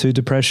maybe to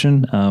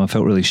depression. I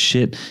felt really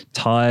shit,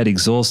 tired,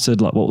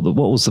 exhausted. Like what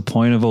was the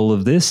point of all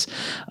of this?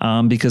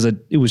 Because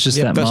it was just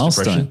that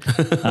milestone.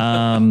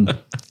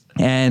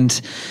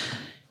 And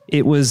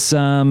it was,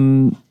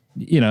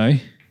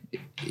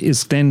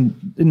 is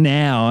then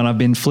now, and I've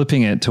been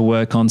flipping it to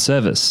work on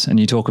service. And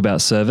you talk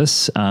about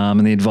service,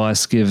 and the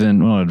advice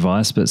given, well, not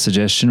advice, but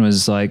suggestion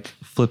was like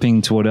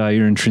flipping to what are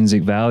your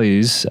intrinsic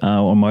values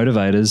or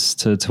motivators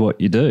to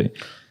what you do.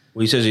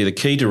 Well, he says here, the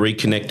key to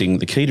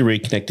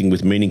reconnecting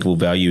with meaningful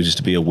values is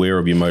to be aware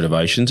of your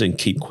motivations and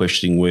keep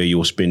questioning where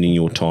you're spending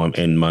your time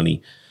and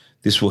money.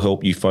 This will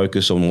help you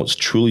focus on what's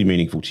truly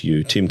meaningful to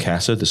you. Tim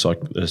Kasser, the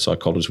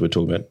psychologist we were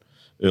talking about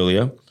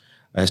earlier,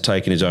 has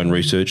taken his own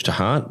research to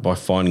heart by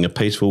finding a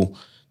peaceful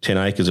 10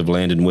 acres of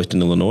land in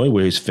Western Illinois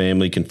where his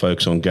family can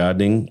focus on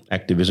gardening,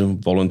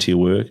 activism, volunteer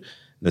work, and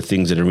the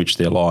things that enrich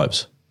their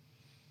lives.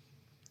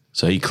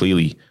 So he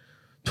clearly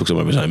took some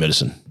of his own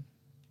medicine.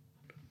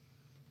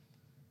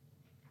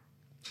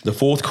 The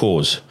fourth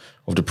cause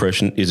of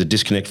depression is a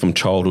disconnect from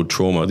childhood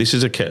trauma. This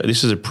is a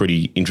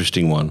pretty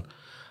interesting one.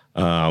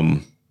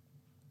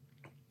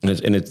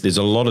 There's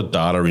a lot of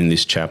data in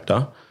this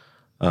chapter.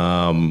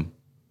 But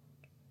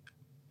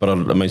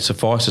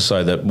suffice to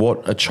say that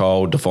what a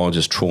child defines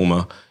as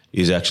trauma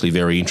is actually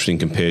very interesting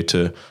compared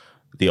to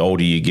the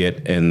older you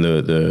get and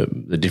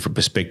the different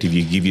perspective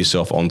you give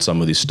yourself on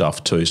some of this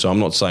stuff too. So I'm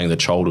not saying that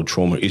childhood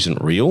trauma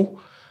isn't real.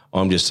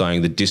 I'm just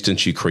saying the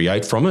distance you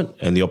create from it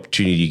and the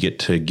opportunity you get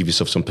to give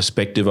yourself some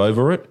perspective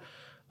over it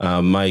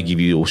may give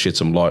you or shed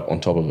some light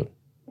on top of it.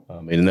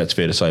 And that's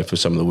fair to say for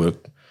some of the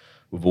work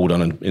we've all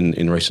done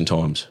in recent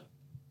times.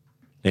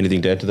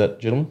 Anything to add to that,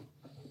 gentlemen?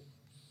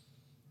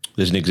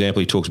 There's an example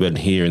he talks about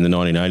here in the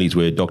 1980s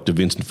where Dr.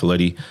 Vincent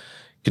Folletti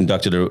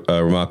conducted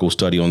a remarkable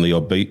study on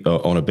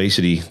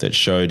obesity that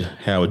showed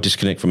how a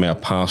disconnect from our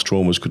past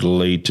traumas could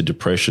lead to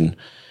depression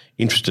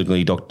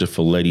Interestingly, Dr.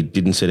 Folletti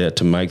didn't set out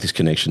to make this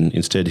connection.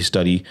 Instead, his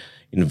study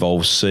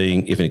involves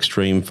seeing if an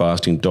extreme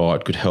fasting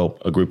diet could help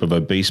a group of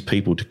obese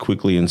people to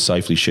quickly and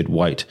safely shed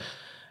weight.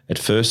 At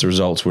first, the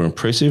results were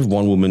impressive.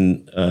 One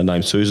woman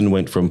named Susan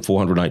went from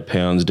 408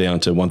 pounds down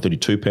to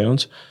 132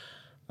 pounds.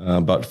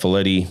 But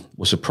Folletti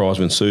was surprised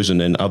when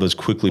Susan and others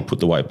quickly put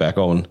the weight back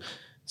on,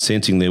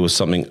 sensing there was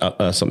something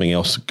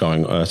else was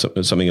going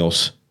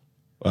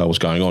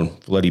on.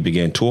 Folletti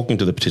began talking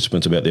to the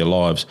participants about their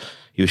lives.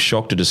 He was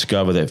shocked to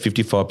discover that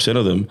 55%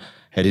 of them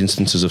had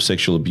instances of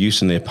sexual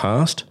abuse in their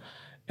past,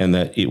 and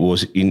that it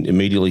was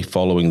immediately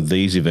following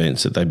these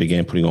events that they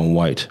began putting on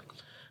weight.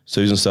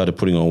 Susan started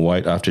putting on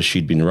weight after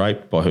she'd been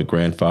raped by her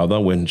grandfather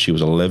when she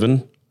was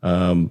 11.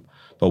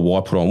 But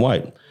why put on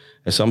weight?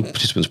 As some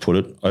participants put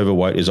it,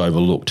 overweight is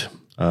overlooked.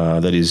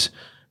 That is,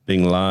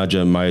 being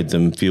larger made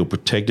them feel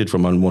protected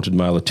from unwanted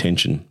male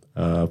attention.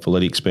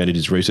 Folletti expanded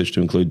his research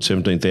to include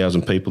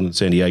 17,000 people in the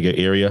San Diego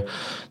area.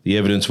 The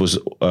evidence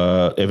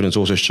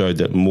also showed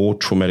that more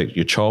traumatic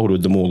your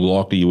childhood, the more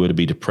likely you were to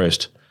be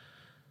depressed.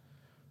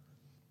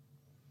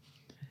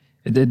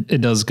 It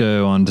does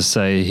go on to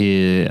say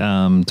here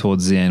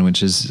towards the end,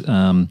 which is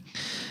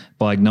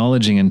by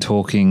acknowledging and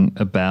talking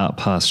about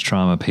past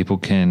trauma, people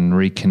can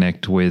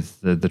reconnect with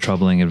the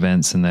troubling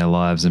events in their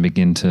lives and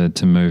begin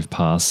to move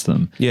past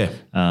them. Yeah.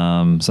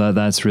 So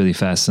that's really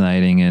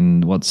fascinating.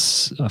 And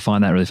I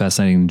find that really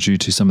fascinating due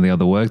to some of the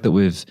other work that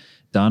we've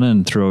done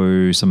and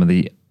through some of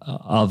the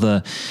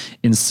other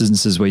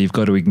instances where you've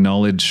got to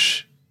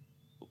acknowledge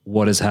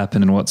what has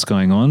happened and what's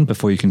going on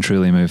before you can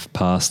truly move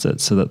past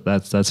it. So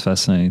that's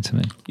fascinating to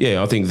me.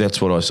 Yeah, I think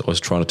that's what I was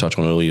trying to touch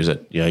on earlier, is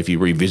that, you know, if you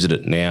revisit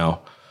it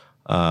now,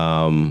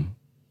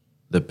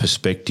 the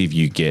perspective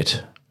you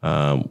get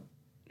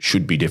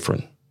should be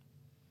different.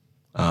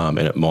 And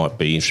it might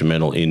be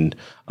instrumental in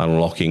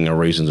unlocking the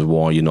reasons of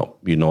why you're not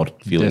feeling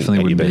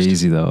definitely wouldn't at your best. Be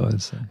easy though.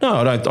 I'd say. No,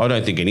 I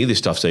don't think any of this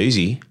stuff's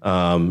easy.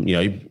 None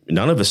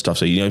of this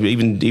stuff's easy.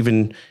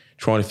 Even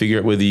trying to figure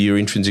out whether you're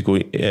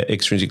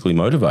extrinsically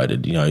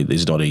motivated,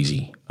 is not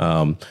easy.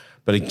 But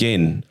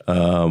again,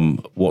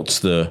 what's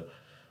the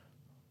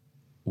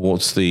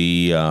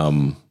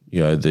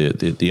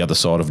other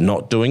side of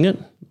not doing it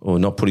or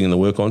not putting in the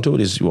work onto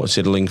it is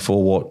settling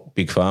for what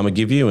Big Pharma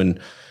give you and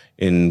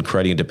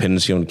creating a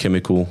dependency on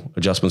chemical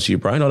adjustments to your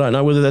brain. I don't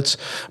know whether it's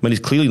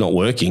clearly not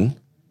working.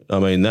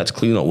 That's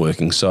clearly not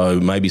working. So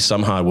maybe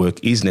some hard work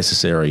is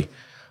necessary.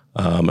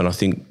 And I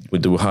think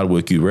with the hard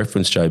work you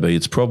referenced, JB,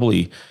 it's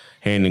probably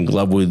hand in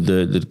glove with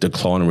the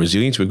decline in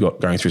resilience we've got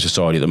going through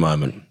society at the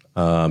moment,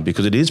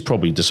 because it is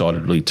probably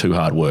decidedly too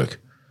hard work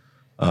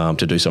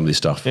to do some of this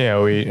stuff. Yeah,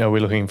 are we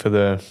looking for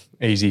the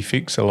easy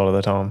fix a lot of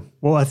the time?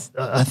 Well,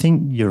 I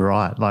think you're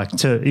right. Like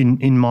to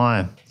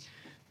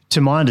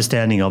my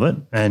understanding of it,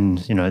 and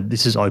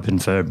this is open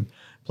for.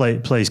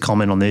 Please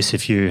comment on this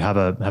if you have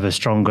a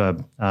stronger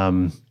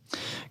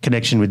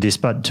connection with this.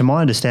 But to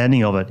my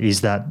understanding of it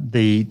is that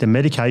the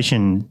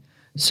medication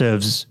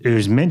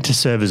is meant to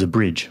serve as a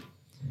bridge.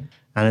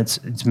 And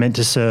it's meant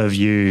to serve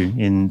you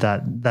in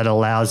that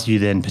allows you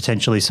then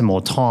potentially some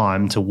more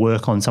time to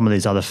work on some of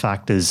these other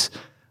factors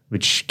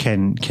which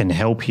can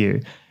help you.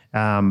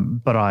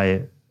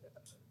 But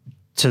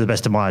to the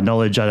best of my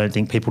knowledge, I don't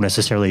think people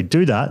necessarily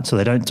do that. So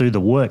they don't do the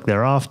work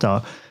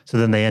thereafter. So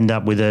then they end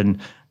up with an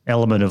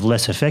element of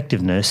less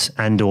effectiveness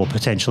and or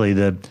potentially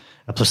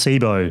a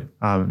placebo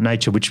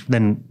nature, which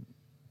then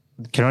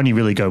can only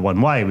really go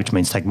one way, which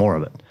means take more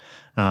of it.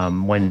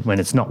 When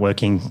it's not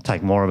working,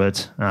 take more of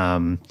it.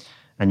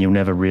 And you'll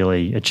never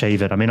really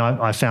achieve it.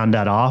 I found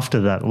out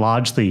after that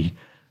largely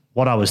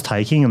what I was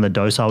taking and the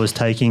dose I was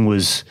taking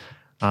was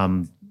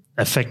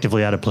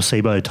effectively at a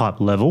placebo type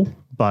level,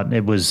 but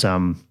it was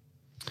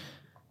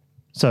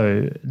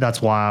so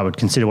that's why I would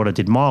consider what I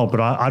did mild. But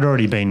I'd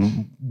already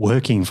been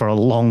working for a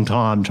long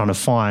time trying to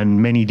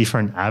find many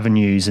different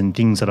avenues and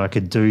things that I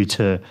could do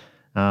to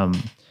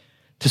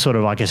sort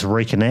of, I guess,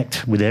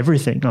 reconnect with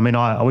everything.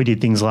 We did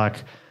things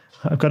like,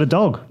 I've got a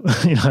dog,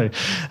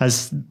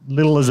 as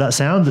little as that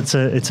sounds,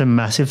 it's a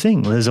massive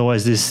thing. There's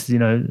always this,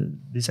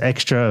 this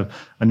extra,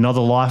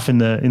 another life in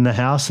the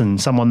house and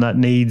someone that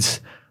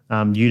needs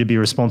you to be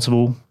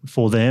responsible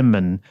for them,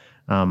 and,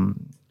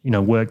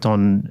 worked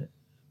on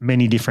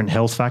many different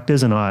health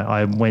factors. And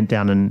I went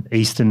down an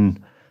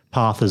Eastern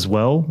path as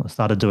well. I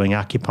started doing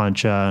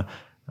acupuncture,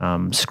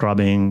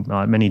 scrubbing,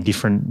 many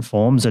different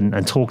forms,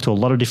 and talked to a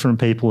lot of different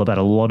people about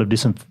a lot of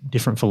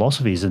different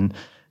philosophies. And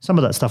some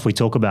of that stuff we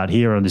talk about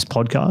here on this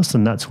podcast,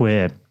 and that's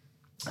where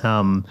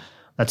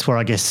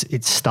I guess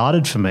it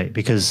started for me,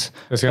 because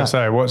I was going to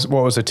say, what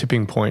was the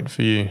tipping point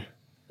for you?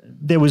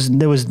 There was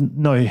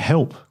no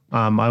help.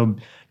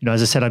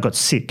 As I said, I got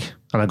sick,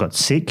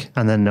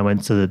 and then I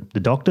went to the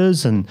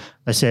doctors, and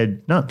they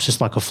said, no, it's just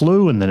like a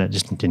flu, and then it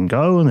just didn't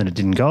go,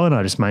 and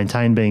I just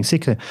maintained being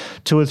sick.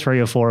 2 or 3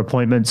 or 4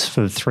 appointments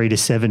for 3 to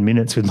 7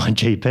 minutes with my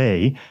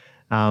GP.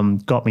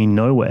 Got me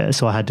nowhere,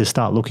 so I had to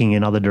start looking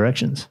in other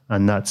directions,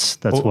 and that's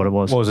what it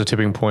was. What was the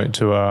tipping point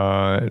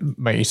to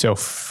make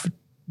yourself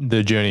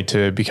the journey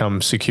to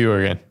become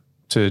secure again,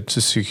 to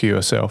secure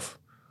yourself?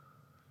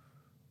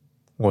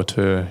 or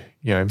to,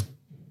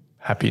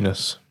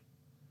 happiness?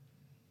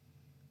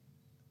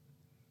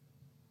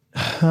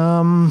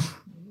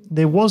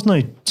 There was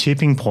no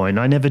tipping point.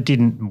 I never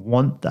didn't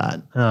want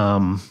that,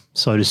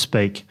 so to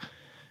speak,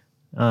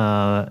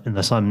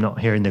 unless I'm not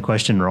hearing the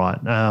question right.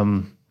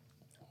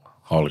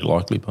 Highly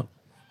likely, but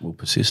we'll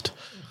persist.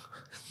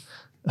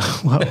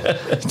 Well,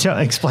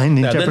 explain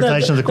the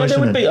interpretation of the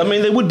question.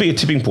 There would be a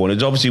tipping point.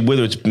 It's obviously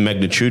whether it's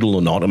magnitudinal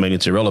or not. I mean,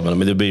 it's irrelevant. I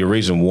mean, there'd be a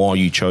reason why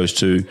you chose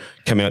to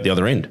come out the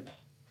other end.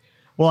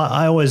 Well,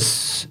 I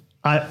always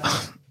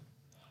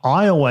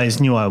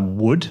knew I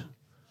would.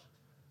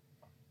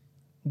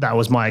 That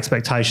was my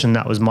expectation.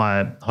 That was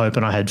my hope,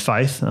 and I had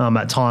faith.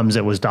 At times,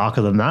 it was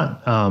darker than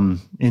that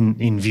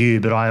in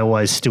view, but I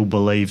always still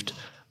believed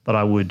that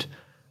I would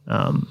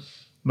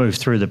move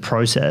through the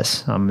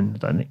process. I don't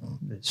think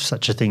there's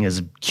such a thing as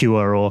a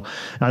cure, or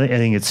I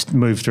think it's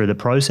moved through the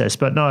process.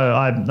 But no,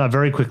 I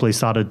very quickly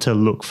started to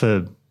look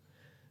for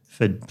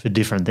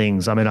different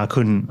things. I mean, I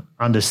couldn't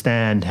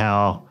understand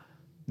how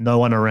no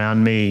one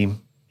around me,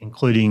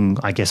 including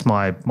I guess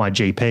my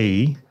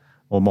GP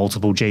or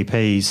multiple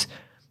GPs,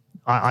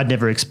 I'd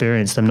never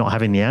experienced them not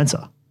having the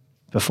answer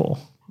before,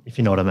 if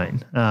you know what I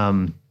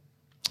mean.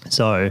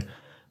 So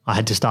I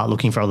had to start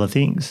looking for other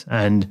things,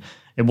 and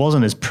it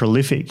wasn't as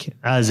prolific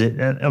as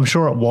I'm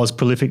sure it was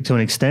prolific to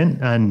an extent,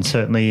 and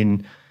certainly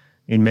in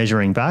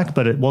measuring back,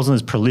 but it wasn't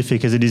as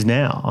prolific as it is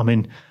now. I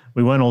mean,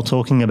 we weren't all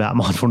talking about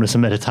mindfulness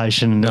and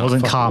meditation, and there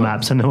wasn't Calm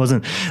apps, and there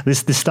wasn't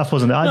this stuff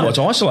wasn't. It's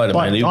isolated,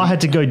 man. I had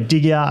to go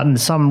dig out, and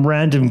some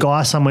random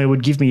guy somewhere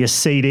would give me a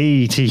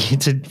CD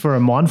for a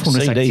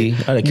mindfulness CD, I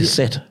had a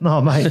cassette. No,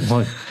 mate,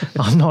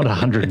 I'm not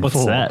 104.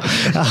 What's that?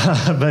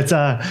 But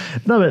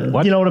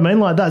you know what I mean.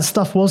 Like that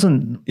stuff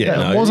wasn't. You're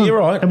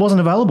right. It wasn't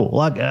available.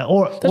 Like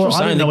or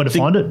I didn't know where to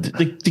find it.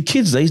 The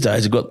kids these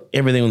days have got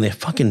everything on their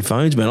fucking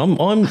phones, man.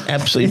 I'm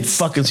absolutely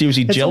fucking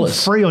seriously jealous.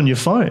 It's all free on your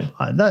phone.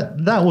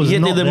 That was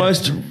not they're the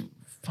most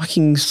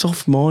fucking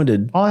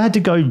soft-minded. I had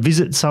to go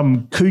visit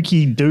some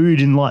kooky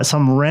dude in like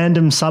some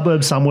random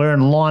suburb somewhere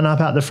and line up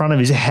out the front of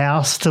his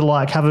house to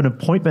like have an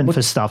appointment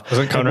for stuff. Was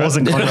it Conrad? It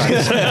wasn't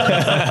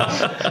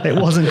Conrad. It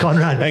wasn't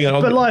Conrad. Hang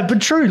on, but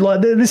true.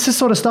 Like this is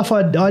sort of stuff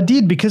I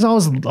did because I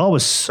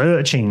was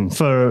searching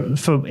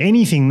for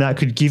anything that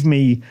could give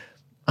me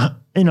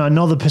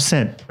another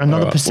percent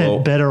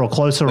better or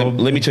closer.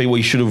 Let me tell you what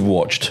you should have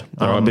watched,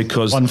 all right?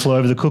 Because One Flew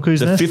Over the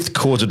Cuckoo's Nest. The fifth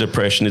cause of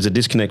depression is a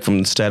disconnect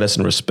from status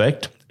and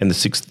respect, and the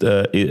sixth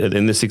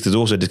is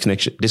also a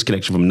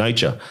disconnection from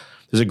nature.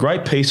 There's a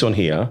great piece on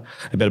here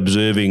about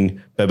observing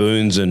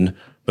baboons and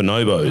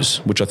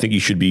bonobos, which I think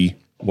you should be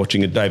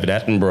watching a David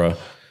Attenborough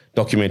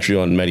documentary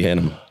on Matty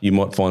Hannum. You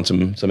might find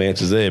some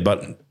answers there,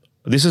 but.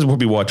 This is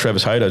probably why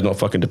Travis Haydo's not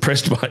fucking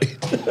depressed, mate.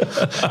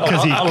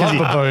 Because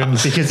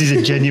he's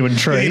a genuine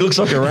tree. He looks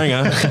like a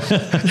ranger.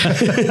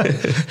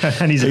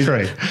 And he's a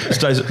tree.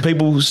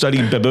 People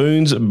study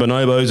baboons,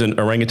 bonobos and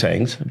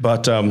orangutans,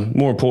 but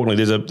more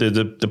importantly, there's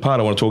the part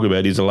I want to talk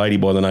about is a lady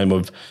by the name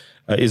of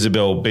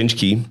Isabel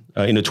Benchke.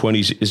 In her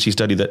 20s, she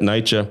studied the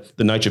nature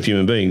of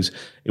human beings.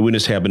 It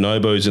witnessed how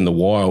bonobos in the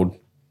wild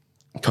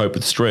cope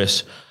with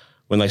stress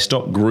when they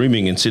stop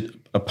grooming and sit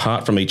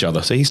apart from each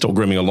other. So he stopped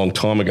grooming a long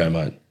time ago,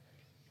 mate.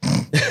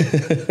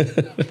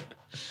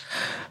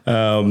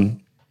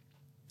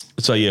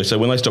 So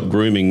when they stop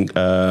grooming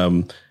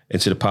and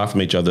sit apart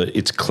from each other,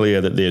 it's clear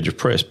that they're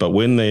depressed. But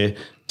when they're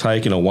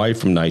taken away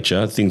from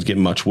nature, things get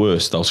much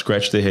worse. They'll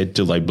scratch their head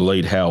till they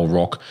bleed, howl,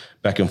 rock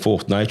back and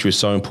forth. Nature is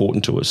so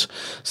important to us.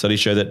 Studies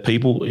show that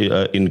people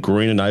in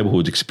greener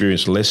neighbourhoods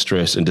experience less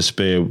stress and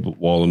despair,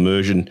 while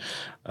immersion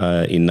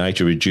in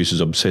nature reduces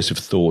obsessive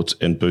thoughts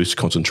and boosts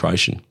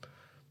concentration.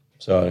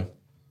 So...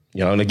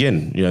 and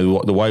again,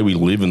 the way we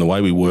live and the way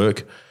we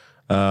work,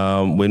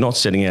 we're not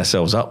setting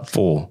ourselves up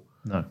for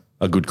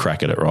a good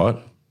crack at it, right?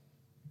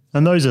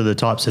 And those are the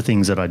types of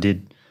things that I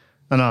did.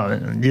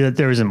 And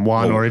there isn't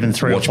one or even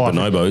three or five.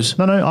 Bonobos.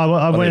 No,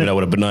 I don't even know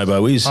what a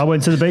bonobo is. I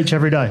went to the beach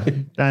every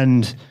day,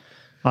 and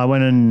I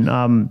went and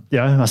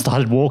I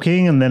started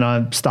walking, and then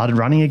I started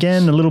running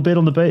again a little bit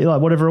on the beach, like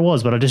whatever it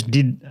was. But I just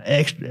did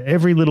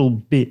every little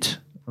bit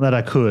that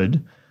I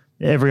could.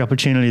 Every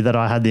opportunity that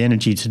I had the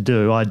energy to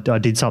do, I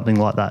did something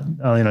like that.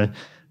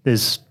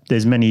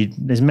 There's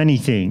many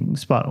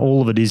things, but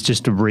all of it is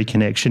just a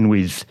reconnection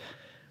with,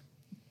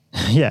 a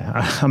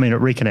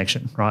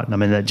reconnection, right? I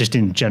mean, that just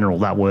in general,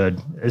 that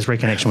word is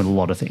reconnection with a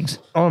lot of things.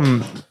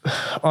 I'm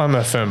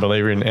a firm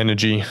believer in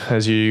energy,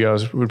 as you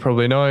guys would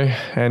probably know,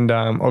 and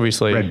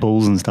obviously Red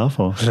Bulls and stuff,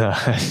 or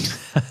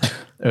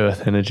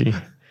Earth energy,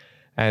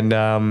 and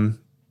I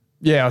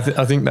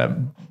think that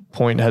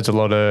point has a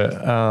lot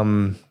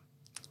of.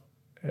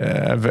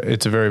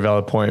 It's a very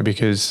valid point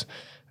because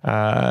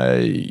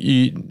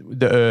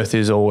the earth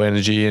is all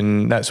energy,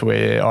 and that's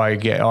where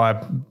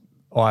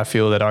I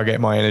feel that I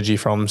get my energy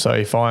from. So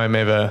if I'm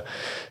ever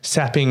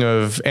sapping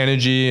of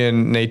energy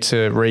and need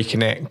to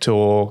reconnect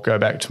or go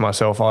back to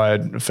myself,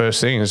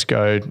 first thing is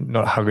go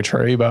not hug a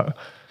tree, but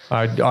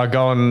I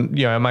go and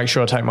make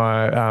sure I take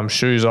my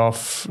shoes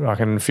off. I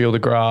can feel the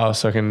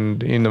grass. I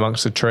can in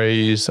amongst the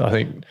trees. I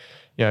think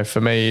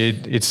for me,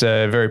 it's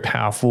a very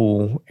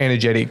powerful,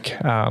 energetic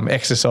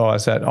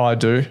exercise that I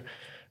do.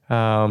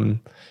 And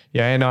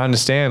I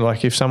understand,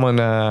 like, if someone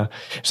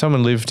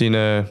lived in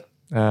a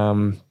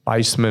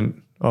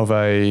basement of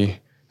a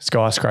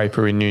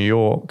skyscraper in New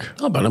York.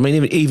 Oh, but I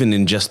mean, even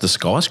in just the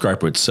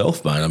skyscraper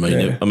itself,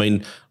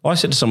 mate. I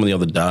said to someone the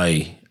other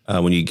day,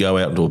 when you go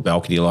out into a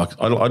balcony, like,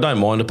 I don't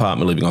mind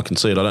apartment living. I can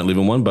see it. I don't live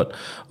in one, but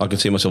I can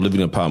see myself living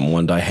in an apartment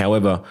one day.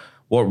 However,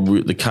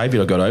 the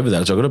caveat I got over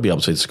that is I've got to be able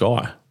to see the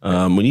sky.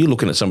 When you're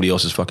looking at somebody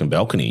else's fucking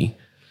balcony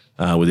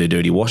with their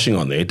dirty washing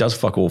on there, it does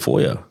fuck all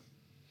for you.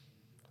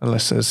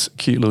 Unless there's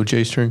cute little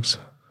G-strings.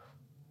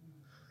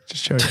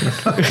 Just joking.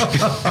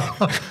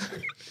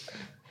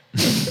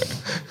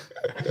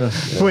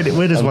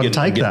 Where does one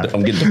take that?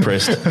 I'm getting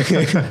depressed.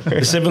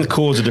 The seventh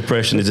cause of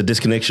depression is a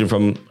disconnection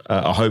from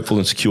a hopeful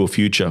and secure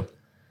future.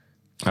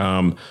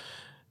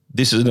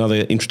 This is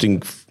another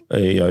interesting,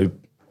 and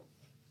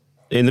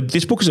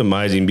this book is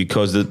amazing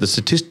because the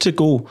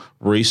statistical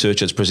research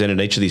that's presented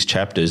in each of these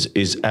chapters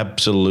is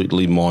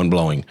absolutely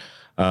mind-blowing.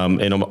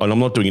 And I'm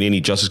not doing it any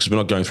justice because we're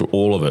not going through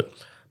all of it.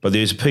 But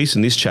there's a piece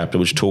in this chapter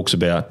which talks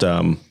about,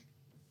 I'll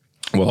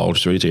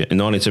just read it to you. In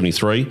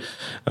 1973,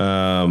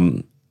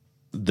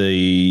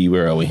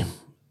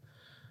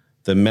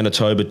 the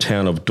Manitoba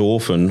town of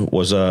Dauphin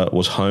was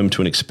home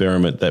to an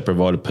experiment that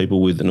provided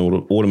people with an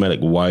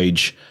automatic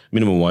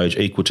minimum wage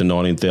equal to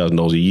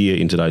 $19,000 a year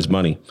in today's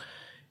money.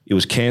 It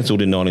was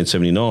cancelled in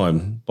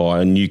 1979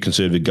 by a new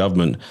Conservative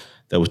government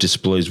that was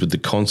displeased with the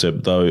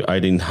concept, though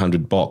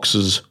 1,800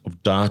 boxes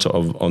of data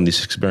on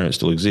this experiment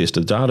still exist.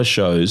 The data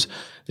shows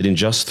that in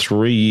just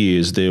 3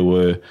 years there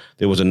was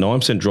a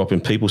 9% drop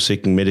in people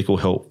seeking medical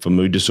help for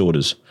mood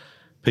disorders.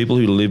 People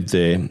who lived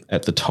there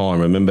at the time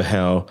remember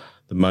how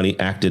the money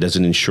acted as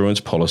an insurance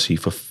policy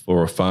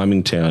for a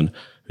farming town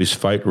whose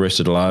fate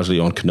rested largely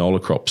on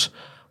canola crops.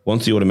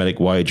 Once the automatic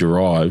wages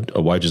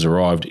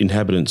arrived,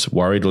 inhabitants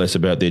worried less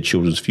about their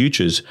children's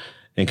futures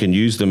and can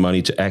use the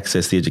money to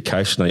access the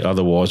education they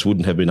otherwise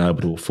wouldn't have been able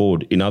to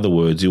afford. In other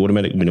words, the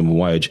automatic minimum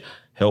wage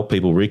helped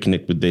people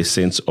reconnect with their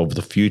sense of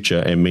the future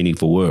and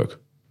meaningful work.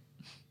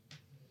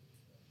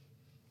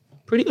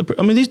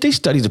 These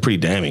studies are pretty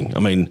damning.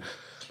 I mean,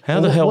 how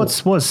the hell?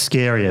 What's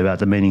scary about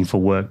the meaningful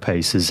work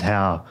piece is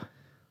how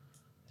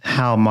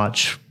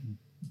much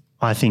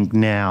I think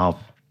now.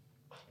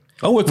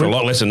 I work for a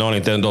lot less than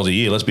 $19,000 a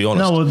year, let's be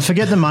honest. No, well,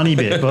 forget the money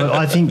bit, but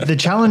I think the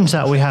challenge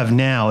that we have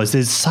now is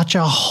there's such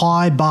a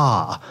high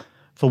bar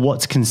for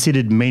what's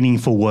considered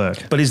meaningful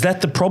work. But is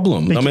that the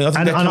problem? I think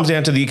that comes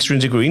down to the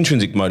extrinsic or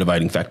intrinsic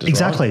motivating factors,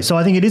 exactly. Right? So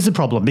I think it is a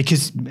problem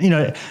because,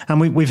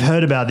 and we've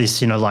heard about this,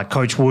 like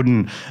Coach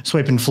Wooden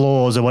sweeping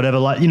floors or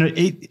whatever,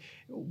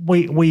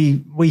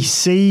 we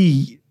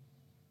see,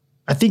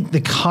 I think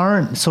the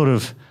current sort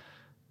of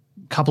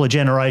couple of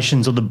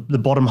generations or the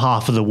bottom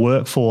half of the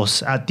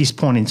workforce at this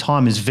point in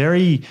time is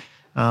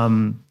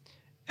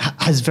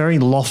has very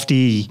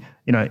lofty,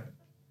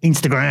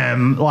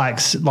 Instagram like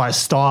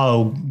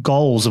style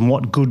goals and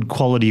what good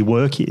quality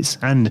work is.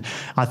 And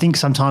I think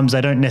sometimes they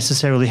don't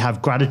necessarily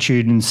have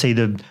gratitude and see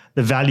the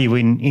value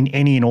in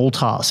any and all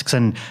tasks,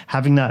 and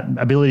having that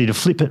ability to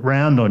flip it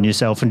round on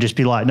yourself and just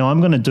be like, no, I'm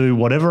going to do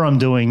whatever I'm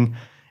doing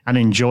and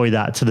enjoy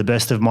that to the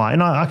best of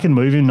and I can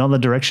move in another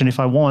direction if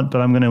I want,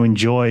 but I'm going to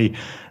enjoy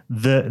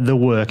the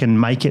work and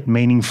make it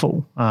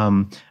meaningful.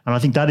 And I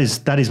think that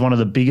is one of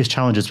the biggest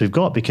challenges we've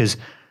got, because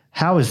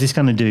how is this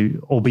going to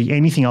do or be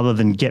anything other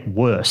than get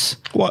worse?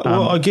 Well,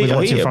 I get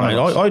it,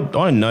 mate.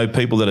 I know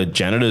people that are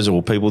janitors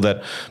or people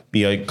that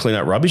clean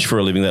up rubbish for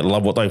a living that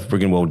love what they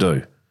friggin' well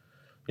do.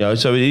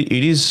 So it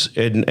is,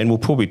 and we'll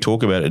probably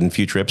talk about it in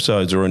future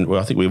episodes,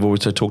 I think we've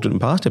always talked it in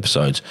past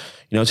episodes.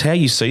 It's how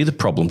you see the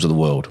problems of the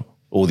world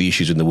or the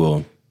issues in the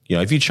world.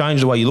 If you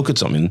change the way you look at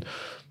something,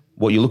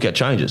 what you look at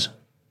changes.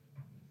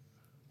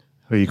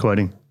 Who are you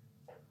quoting?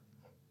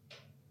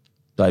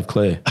 Dave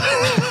Clare.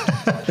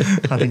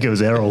 I think it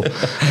was Errol.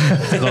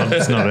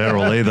 It's not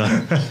Errol either.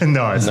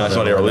 No, it's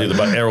not Errol either,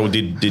 but Errol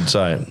did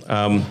say it.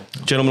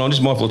 Gentlemen, I'm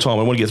just mindful of time.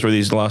 I want to get through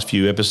these last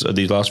few episodes,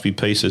 these last few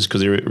pieces,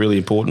 because they're really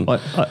important.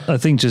 I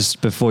think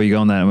just before you go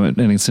on that,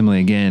 and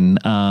similarly again,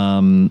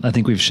 I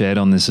think we've shared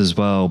on this as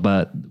well,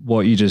 but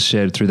what you just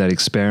shared through that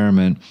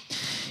experiment,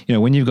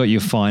 when you've got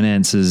your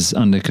finances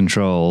under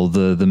control,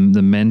 the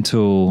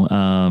mental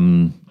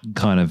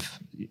kind of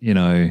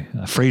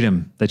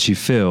freedom that you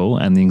feel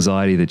and the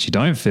anxiety that you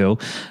don't feel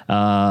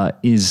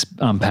is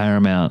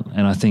paramount.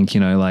 And I think,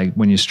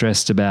 when you're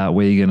stressed about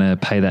where you're going to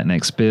pay that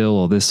next bill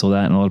or this or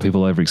that, and a lot of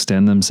people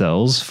overextend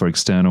themselves for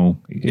external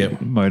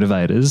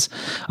motivators,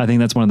 I think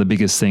that's one of the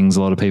biggest things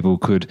a lot of people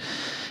could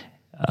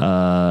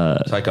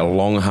take a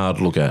long, hard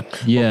look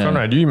at. Yeah. Well,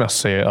 Conrad, you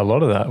must see a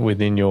lot of that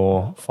within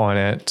your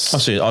finance.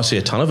 I see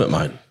a ton of it,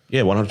 mate.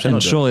 Yeah, 100%.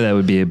 And surely that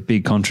would be a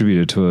big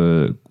contributor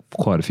to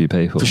quite a few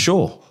people. For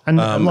sure. And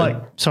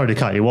sorry to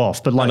cut you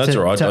off, but that's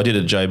all right. I did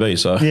a JB,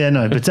 so yeah,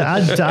 no. But to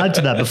add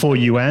to that, before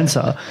you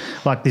answer,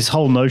 like this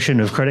whole notion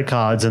of credit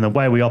cards and the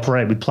way we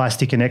operate with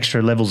plastic and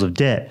extra levels of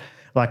debt,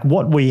 like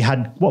what we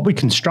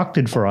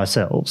constructed for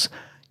ourselves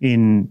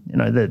in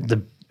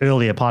the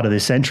earlier part of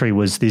this century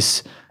was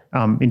this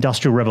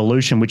industrial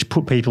revolution, which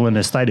put people in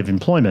a state of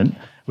employment,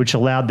 which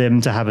allowed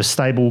them to have a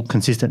stable,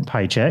 consistent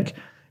paycheck,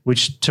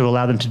 which to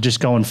allow them to just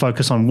go and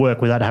focus on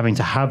work without having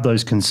to have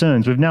those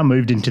concerns. We've now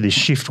moved into this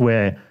shift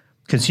where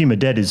consumer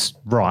debt is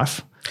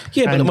rife.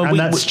 Yeah, and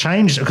that's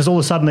changed because all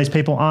of a sudden these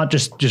people aren't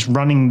just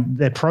running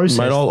their process.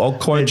 Mate, I'll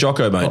quote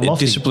Jocko, mate.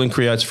 Discipline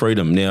creates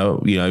freedom. Now,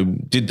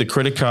 did the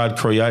credit card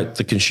create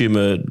the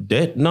consumer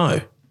debt?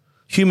 No.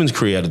 Humans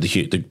created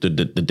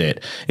the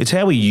debt. It's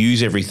how we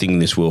use everything in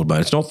this world,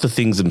 mate. It's not the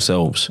things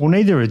themselves. Well,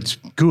 neither it's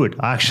good.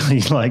 Actually,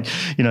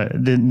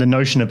 the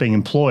notion of being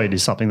employed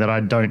is something that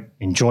I don't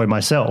enjoy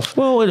myself.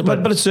 Well,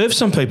 but it serves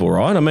some people,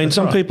 right? I mean,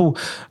 some people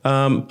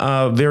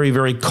are very,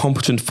 very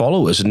competent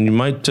followers. And,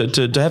 mate,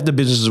 to have the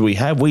businesses we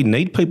have, we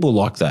need people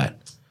like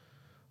that.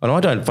 And I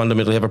don't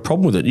fundamentally have a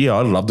problem with it. Yeah,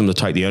 I'd love them to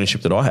take the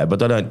ownership that I have, but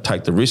they don't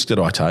take the risk that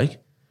I take.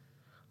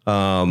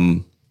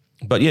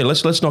 But yeah,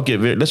 let's not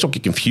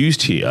get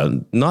confused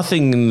here.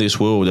 Nothing in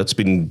this world that's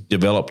been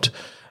developed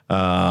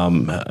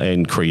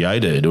and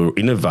created or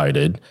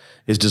innovated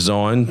is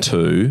designed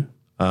to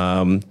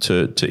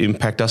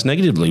impact us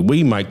negatively.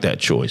 We make that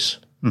choice.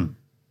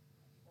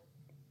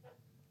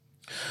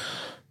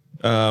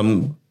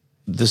 The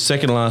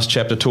second last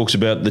chapter talks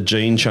about the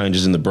gene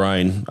changes in the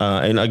brain,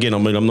 and again, I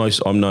mean, I'm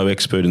no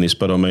expert in this,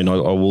 but I mean, I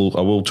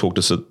will talk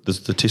to the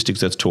statistics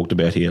that's talked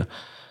about here.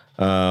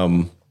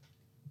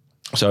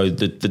 So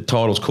the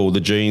title's called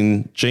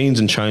Genes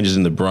and Changes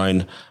in the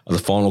Brain are the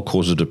Final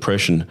Cause of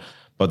Depression,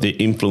 but their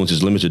influence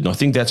is limited. And I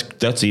think that's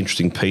the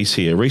interesting piece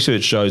here.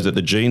 Research shows that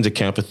the genes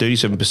account for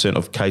 37%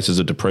 of cases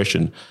of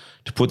depression.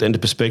 To put that into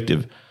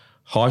perspective,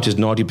 height is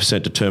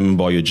 90% determined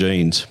by your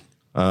genes,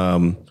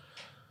 while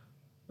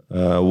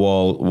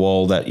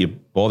that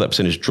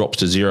percentage drops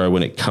to zero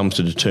when it comes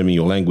to determining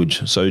your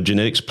language. So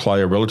genetics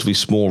play a relatively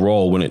small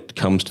role when it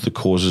comes to the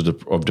causes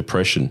of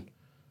depression.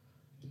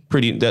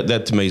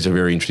 That to me is a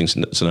very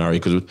interesting scenario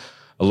because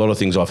a lot of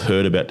things I've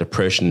heard about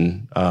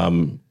depression,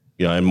 and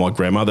my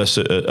grandmother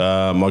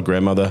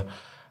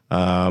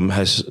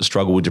has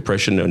struggled with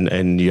depression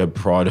and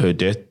prior to her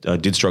death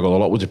did struggle a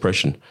lot with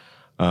depression,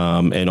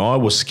 and I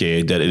was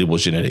scared that it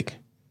was genetic,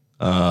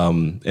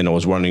 and I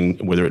was wondering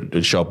whether it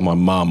would show up in my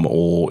mum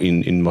or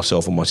in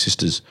myself or my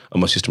sisters, or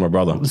my sister, my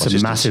brother. It's a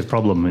massive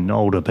problem in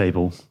older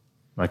people.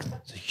 Like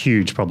it's a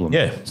huge problem.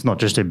 Yeah, it's not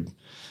just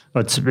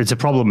it's a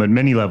problem at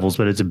many levels,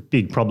 but it's a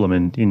big problem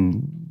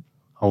in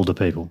older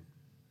people.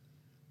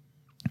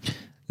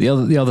 The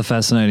other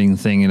fascinating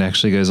thing it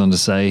actually goes on to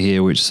say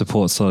here, which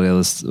supports a lot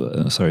of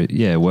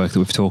the other work that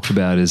we've talked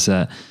about, is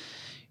that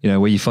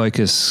where your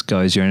focus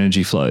goes, your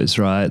energy flows,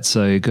 right?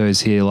 So it goes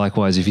here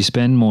likewise. If you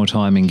spend more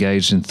time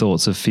engaged in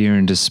thoughts of fear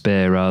and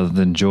despair rather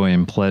than joy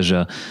and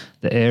pleasure,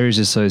 the areas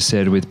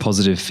associated with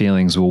positive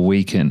feelings will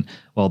weaken,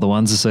 while the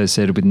ones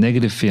associated with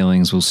negative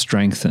feelings will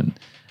strengthen.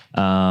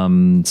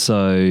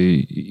 So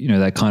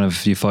that kind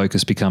of your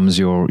focus becomes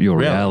your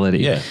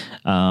reality,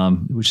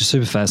 which is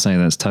super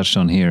fascinating. That's touched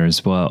on here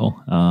as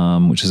well,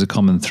 which is a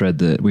common thread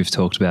that we've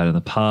talked about in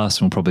the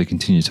past and we'll probably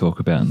continue to talk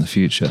about in the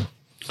future.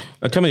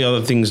 A couple of the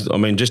other things, I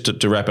mean, just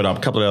to wrap it up,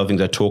 a couple of other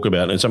things I talk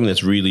about, and something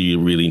that's really,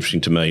 really interesting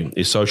to me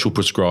is social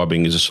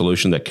prescribing is a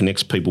solution that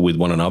connects people with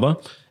one another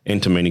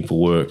and to meaningful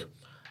work.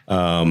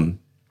 And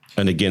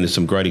again, there's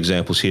some great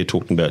examples here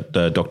talking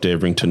about Dr.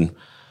 Everington.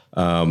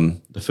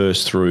 The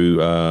first through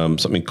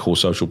something called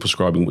social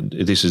prescribing.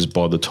 This is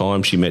by the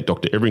time she met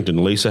Dr.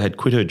 Everington, Lisa had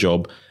quit her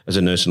job as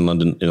a nurse in a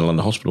London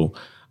hospital.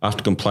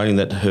 After complaining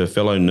that her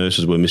fellow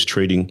nurses were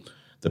mistreating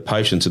the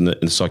patients in the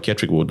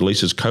psychiatric ward,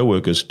 Lisa's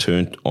co-workers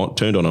turned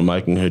on her,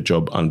 making her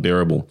job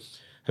unbearable.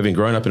 Having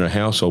grown up in a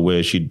household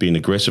where she'd been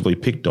aggressively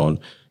picked on,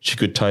 she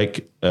could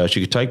take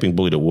being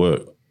bullied at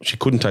work. She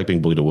couldn't take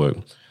being bullied at work.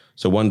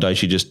 So one day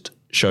she just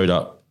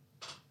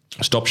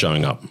stopped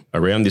showing up.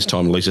 Around this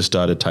time, Lisa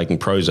started taking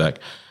Prozac,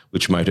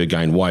 which made her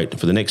gain weight.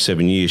 For the next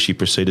 7 years, she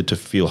proceeded to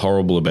feel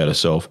horrible about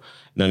herself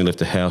and only left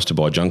the house to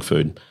buy junk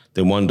food.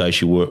 Then one day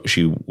she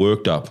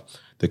worked up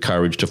the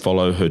courage to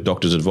follow her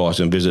doctor's advice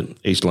and visit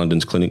East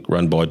London's clinic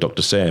run by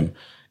Dr. Sam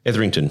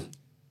Etherington.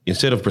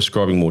 Instead of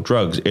prescribing more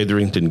drugs,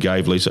 Etherington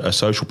gave Lisa a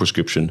social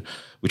prescription,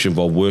 which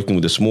involved working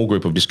with a small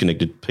group of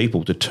disconnected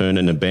people to turn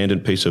an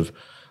abandoned piece of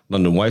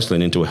London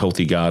wasteland into a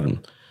healthy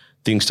garden.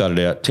 Things started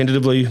out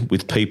tentatively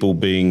with people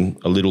being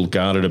a little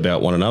guarded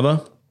about one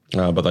another,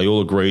 but they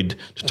all agreed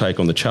to take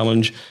on the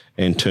challenge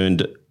and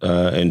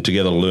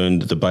together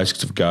learned the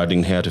basics of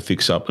gardening, how to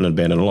fix up an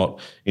abandoned lot.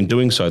 In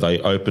doing so, they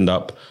opened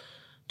up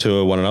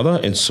to one another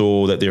and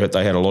saw that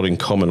they had a lot in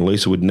common.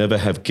 Lisa would never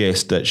have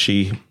guessed that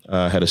she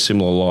had a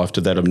similar life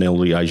to that of an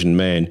elderly Asian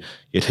man,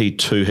 yet he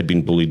too had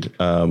been bullied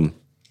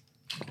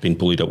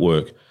at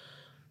work.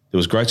 There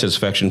was great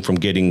satisfaction from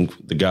getting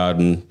the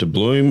garden to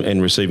bloom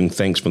and receiving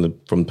thanks from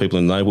people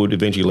in the neighbourhood.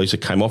 Eventually, Lisa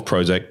came off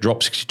Prozac,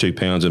 dropped 62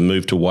 pounds and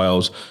moved to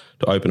Wales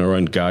to open her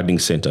own gardening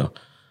centre.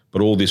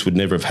 But all this would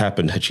never have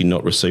happened had she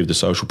not received the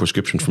social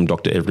prescription from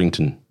Dr.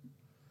 Everington.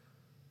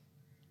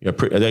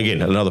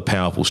 Again, another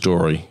powerful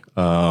story.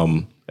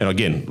 And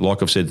again,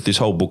 like I've said, this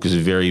whole book is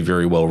very,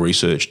 very well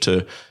researched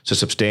to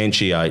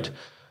substantiate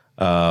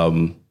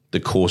the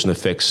cause and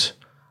effects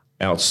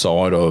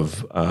outside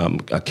of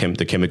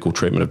the chemical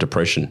treatment of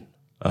depression.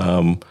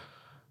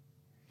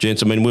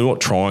 Gents, I mean, we're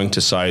not trying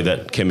to say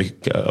that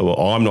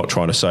I'm not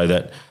trying to say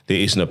that there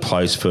isn't a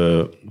place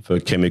for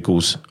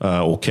chemicals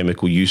or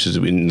chemical uses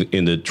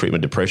in the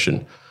treatment of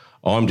depression.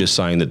 I'm just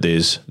saying that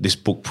this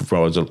book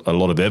provides a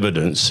lot of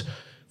evidence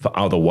for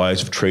other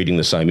ways of treating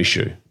the same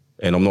issue.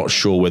 And I'm not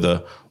sure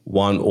whether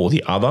one or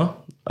the other,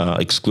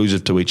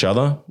 exclusive to each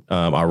other,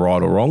 are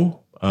right or wrong.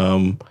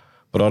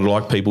 But I'd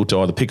like people to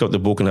either pick up the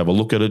book and have a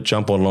look at it,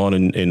 jump online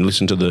and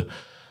listen to the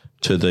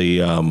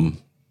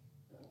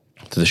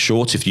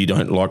shorts if you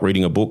don't like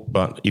reading a book.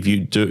 But if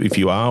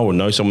you are or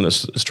know someone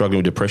that's struggling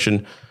with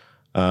depression,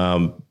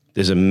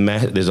 there's a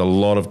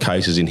lot of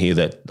cases in here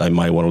that they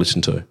may want to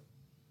listen to.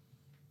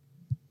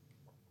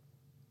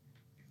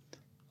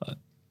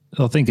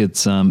 I think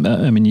it's, I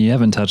mean, you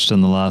haven't touched on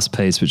the last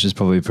piece, which is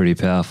probably pretty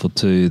powerful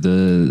too,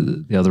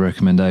 the other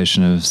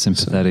recommendation of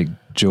sympathetic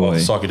joy.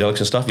 Psychedelics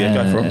and stuff, yeah,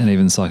 go for it. And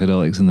even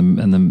psychedelics and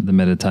the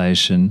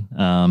meditation,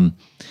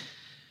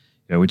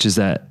 which is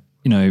that,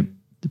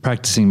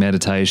 practicing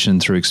meditation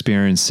through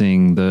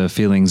experiencing the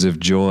feelings of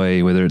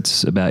joy, whether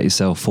it's about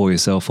yourself, for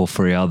yourself or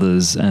for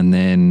others, and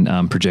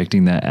then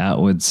projecting that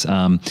outwards.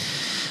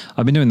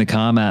 I've been doing the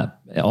Calm app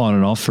on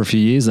and off for a few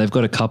years. They've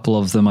got a couple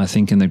of them, I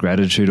think, in the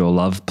gratitude or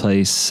love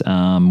piece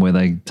where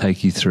they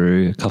take you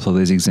through a couple of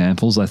these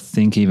examples. I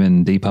think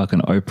even Deepak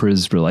and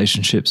Oprah's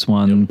relationships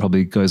one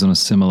probably goes on a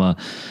similar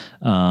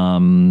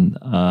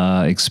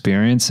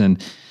experience.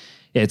 And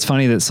yeah, it's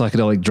funny that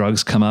psychedelic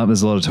drugs come up.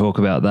 There's a lot of talk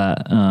about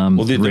that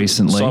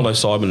recently.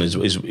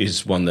 Psilocybin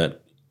is one that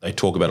they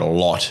talk about a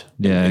lot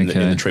in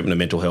the treatment of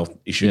mental health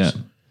issues.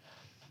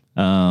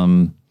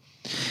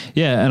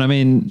 Yeah, and I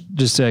mean,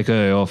 just to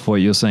echo off what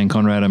you're saying,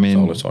 Conrad, I mean,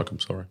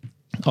 psilocybin, sorry.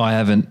 I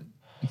haven't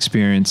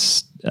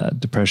experienced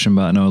depression,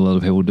 but I know a lot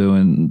of people do.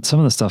 And some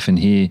of the stuff in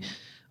here,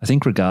 I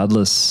think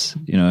regardless,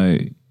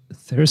 there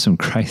are some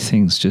great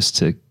things just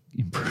to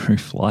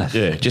improve life.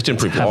 Yeah, just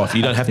improve life.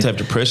 You don't have to have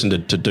depression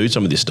to do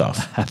some of this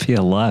stuff.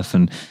 Happier life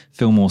and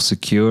feel more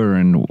secure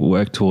and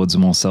work towards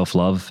more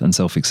self-love and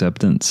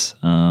self-acceptance.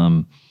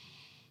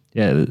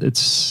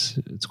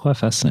 It's quite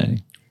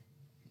fascinating.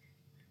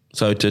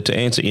 So to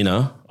answer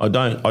Inna, I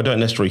don't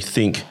necessarily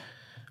think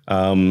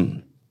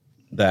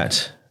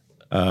that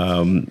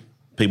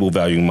people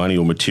valuing money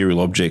or material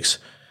objects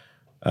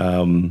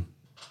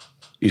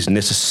is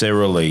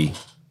necessarily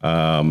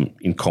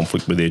in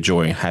conflict with their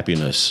joy and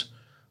happiness,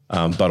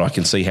 but I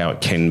can see how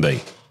it can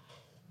be.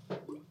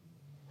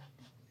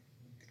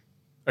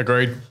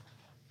 Agreed.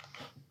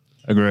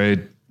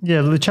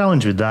 Yeah, the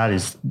challenge with that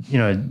is,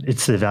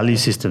 it's the value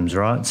systems,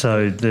 right?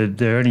 So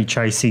they're only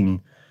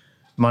chasing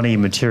money,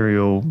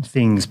 material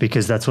things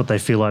because that's what they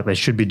feel like they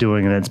should be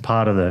doing, and it's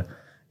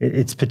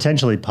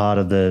potentially part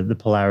of the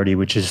polarity,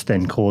 which is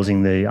then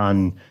causing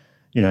the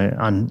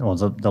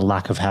the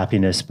lack of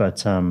happiness.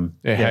 But how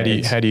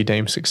do you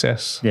deem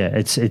success? Yeah,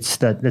 that's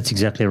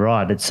exactly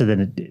right. It's so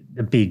then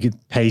a big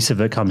piece of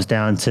it comes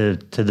down to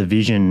the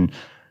vision.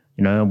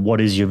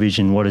 What is your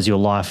vision? What does your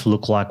life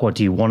look like? What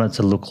do you want it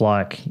to look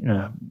like?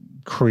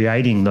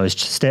 Creating those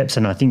steps.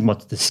 And I think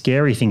what's the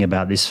scary thing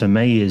about this for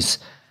me is,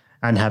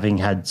 and having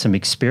had some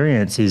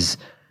experience, is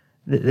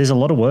there's a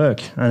lot of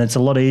work, and it's a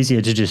lot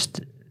easier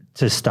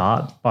to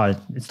start by.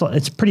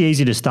 It's pretty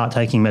easy to start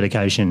taking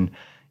medication.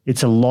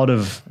 It's a lot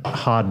of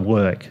hard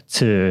work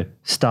to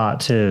start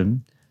to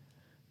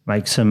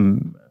make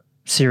some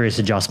serious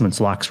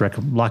adjustments, like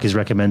is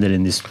recommended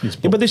in this book.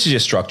 Yeah, but this is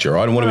just structure,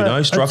 right? And what do we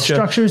know?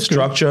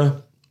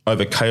 Structure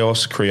over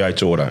chaos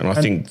creates order, and I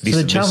think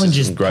the challenge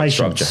is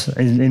patience.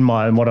 In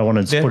what I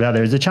wanted to put out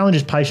there is the challenge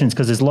is patience,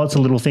 because there's lots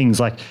of little things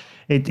like.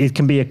 It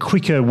can be a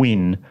quicker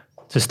win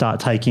to start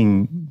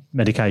taking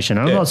medication.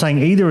 And I'm not saying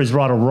either is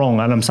right or wrong,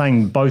 and I'm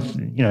saying both.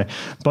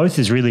 Both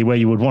is really where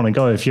you would want to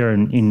go if you're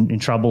in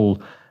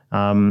trouble.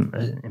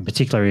 In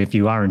particular, if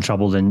you are in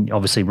trouble, then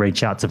obviously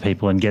reach out to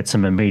people and get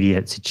some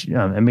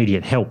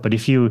immediate help. But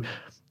if you're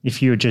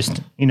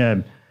just in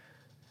an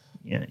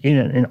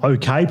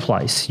okay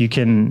place, you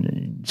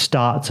can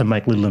start to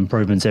make little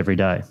improvements every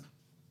day.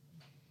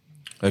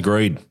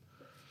 Agreed.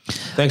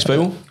 Thanks,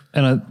 people.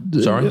 And I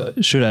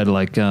should add,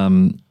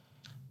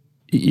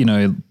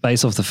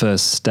 based off the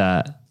first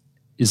stat,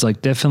 is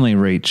definitely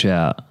reach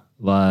out.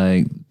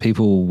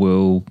 People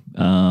will,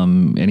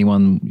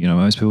 anyone,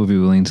 most people will be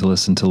willing to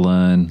listen, to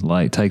learn,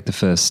 take the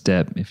first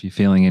step. If you're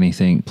feeling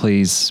anything,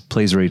 please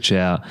reach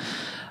out.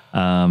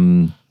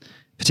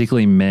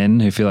 Particularly men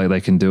who feel like they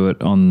can do it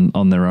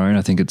on their own.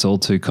 I think it's all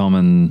too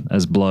common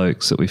as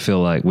blokes that we feel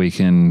like we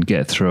can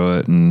get through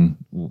it and,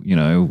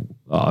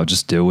 I'll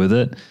just deal with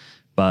it.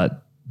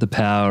 But the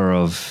power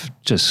of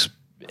just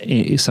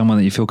someone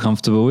that you feel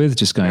comfortable with,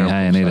 just going,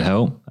 hey, I need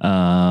help.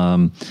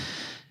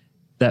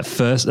 That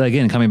first,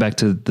 again, coming back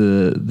to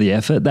the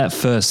effort, that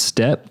first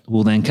step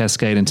will then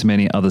cascade into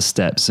many other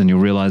steps, and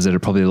you'll realize that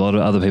probably a lot of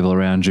other people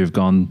around you have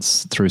gone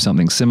through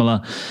something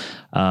similar,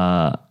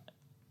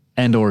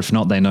 and or if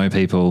not, they know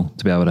people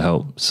to be able to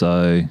help.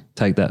 So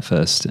take that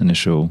first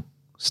initial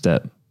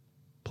step,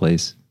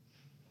 please.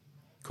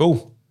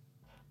 Cool.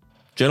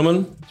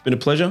 Gentlemen, it's been a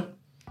pleasure.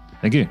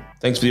 Thank you.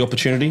 Thanks for the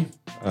opportunity.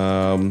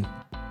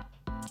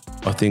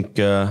 I think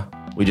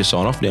we just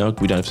sign off now.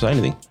 We don't have to say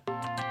anything.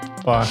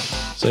 Bye.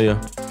 See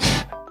ya.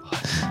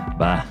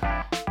 Bye.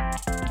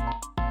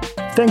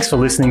 Thanks for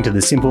listening to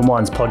the Simple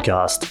Minds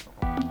podcast.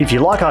 If you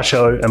like our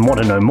show and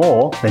want to know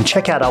more, then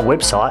check out our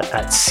website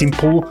at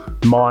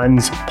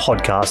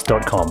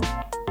simplemindspodcast.com.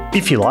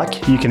 If you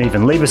like, you can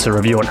even leave us a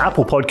review on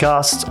Apple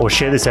Podcasts or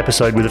share this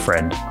episode with a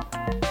friend.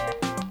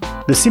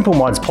 The Simple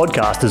Minds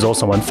podcast is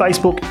also on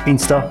Facebook,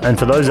 Insta, and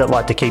for those that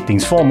like to keep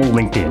things formal,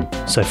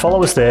 LinkedIn. So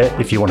follow us there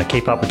if you want to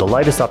keep up with the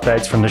latest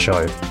updates from the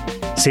show.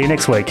 See you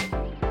next week.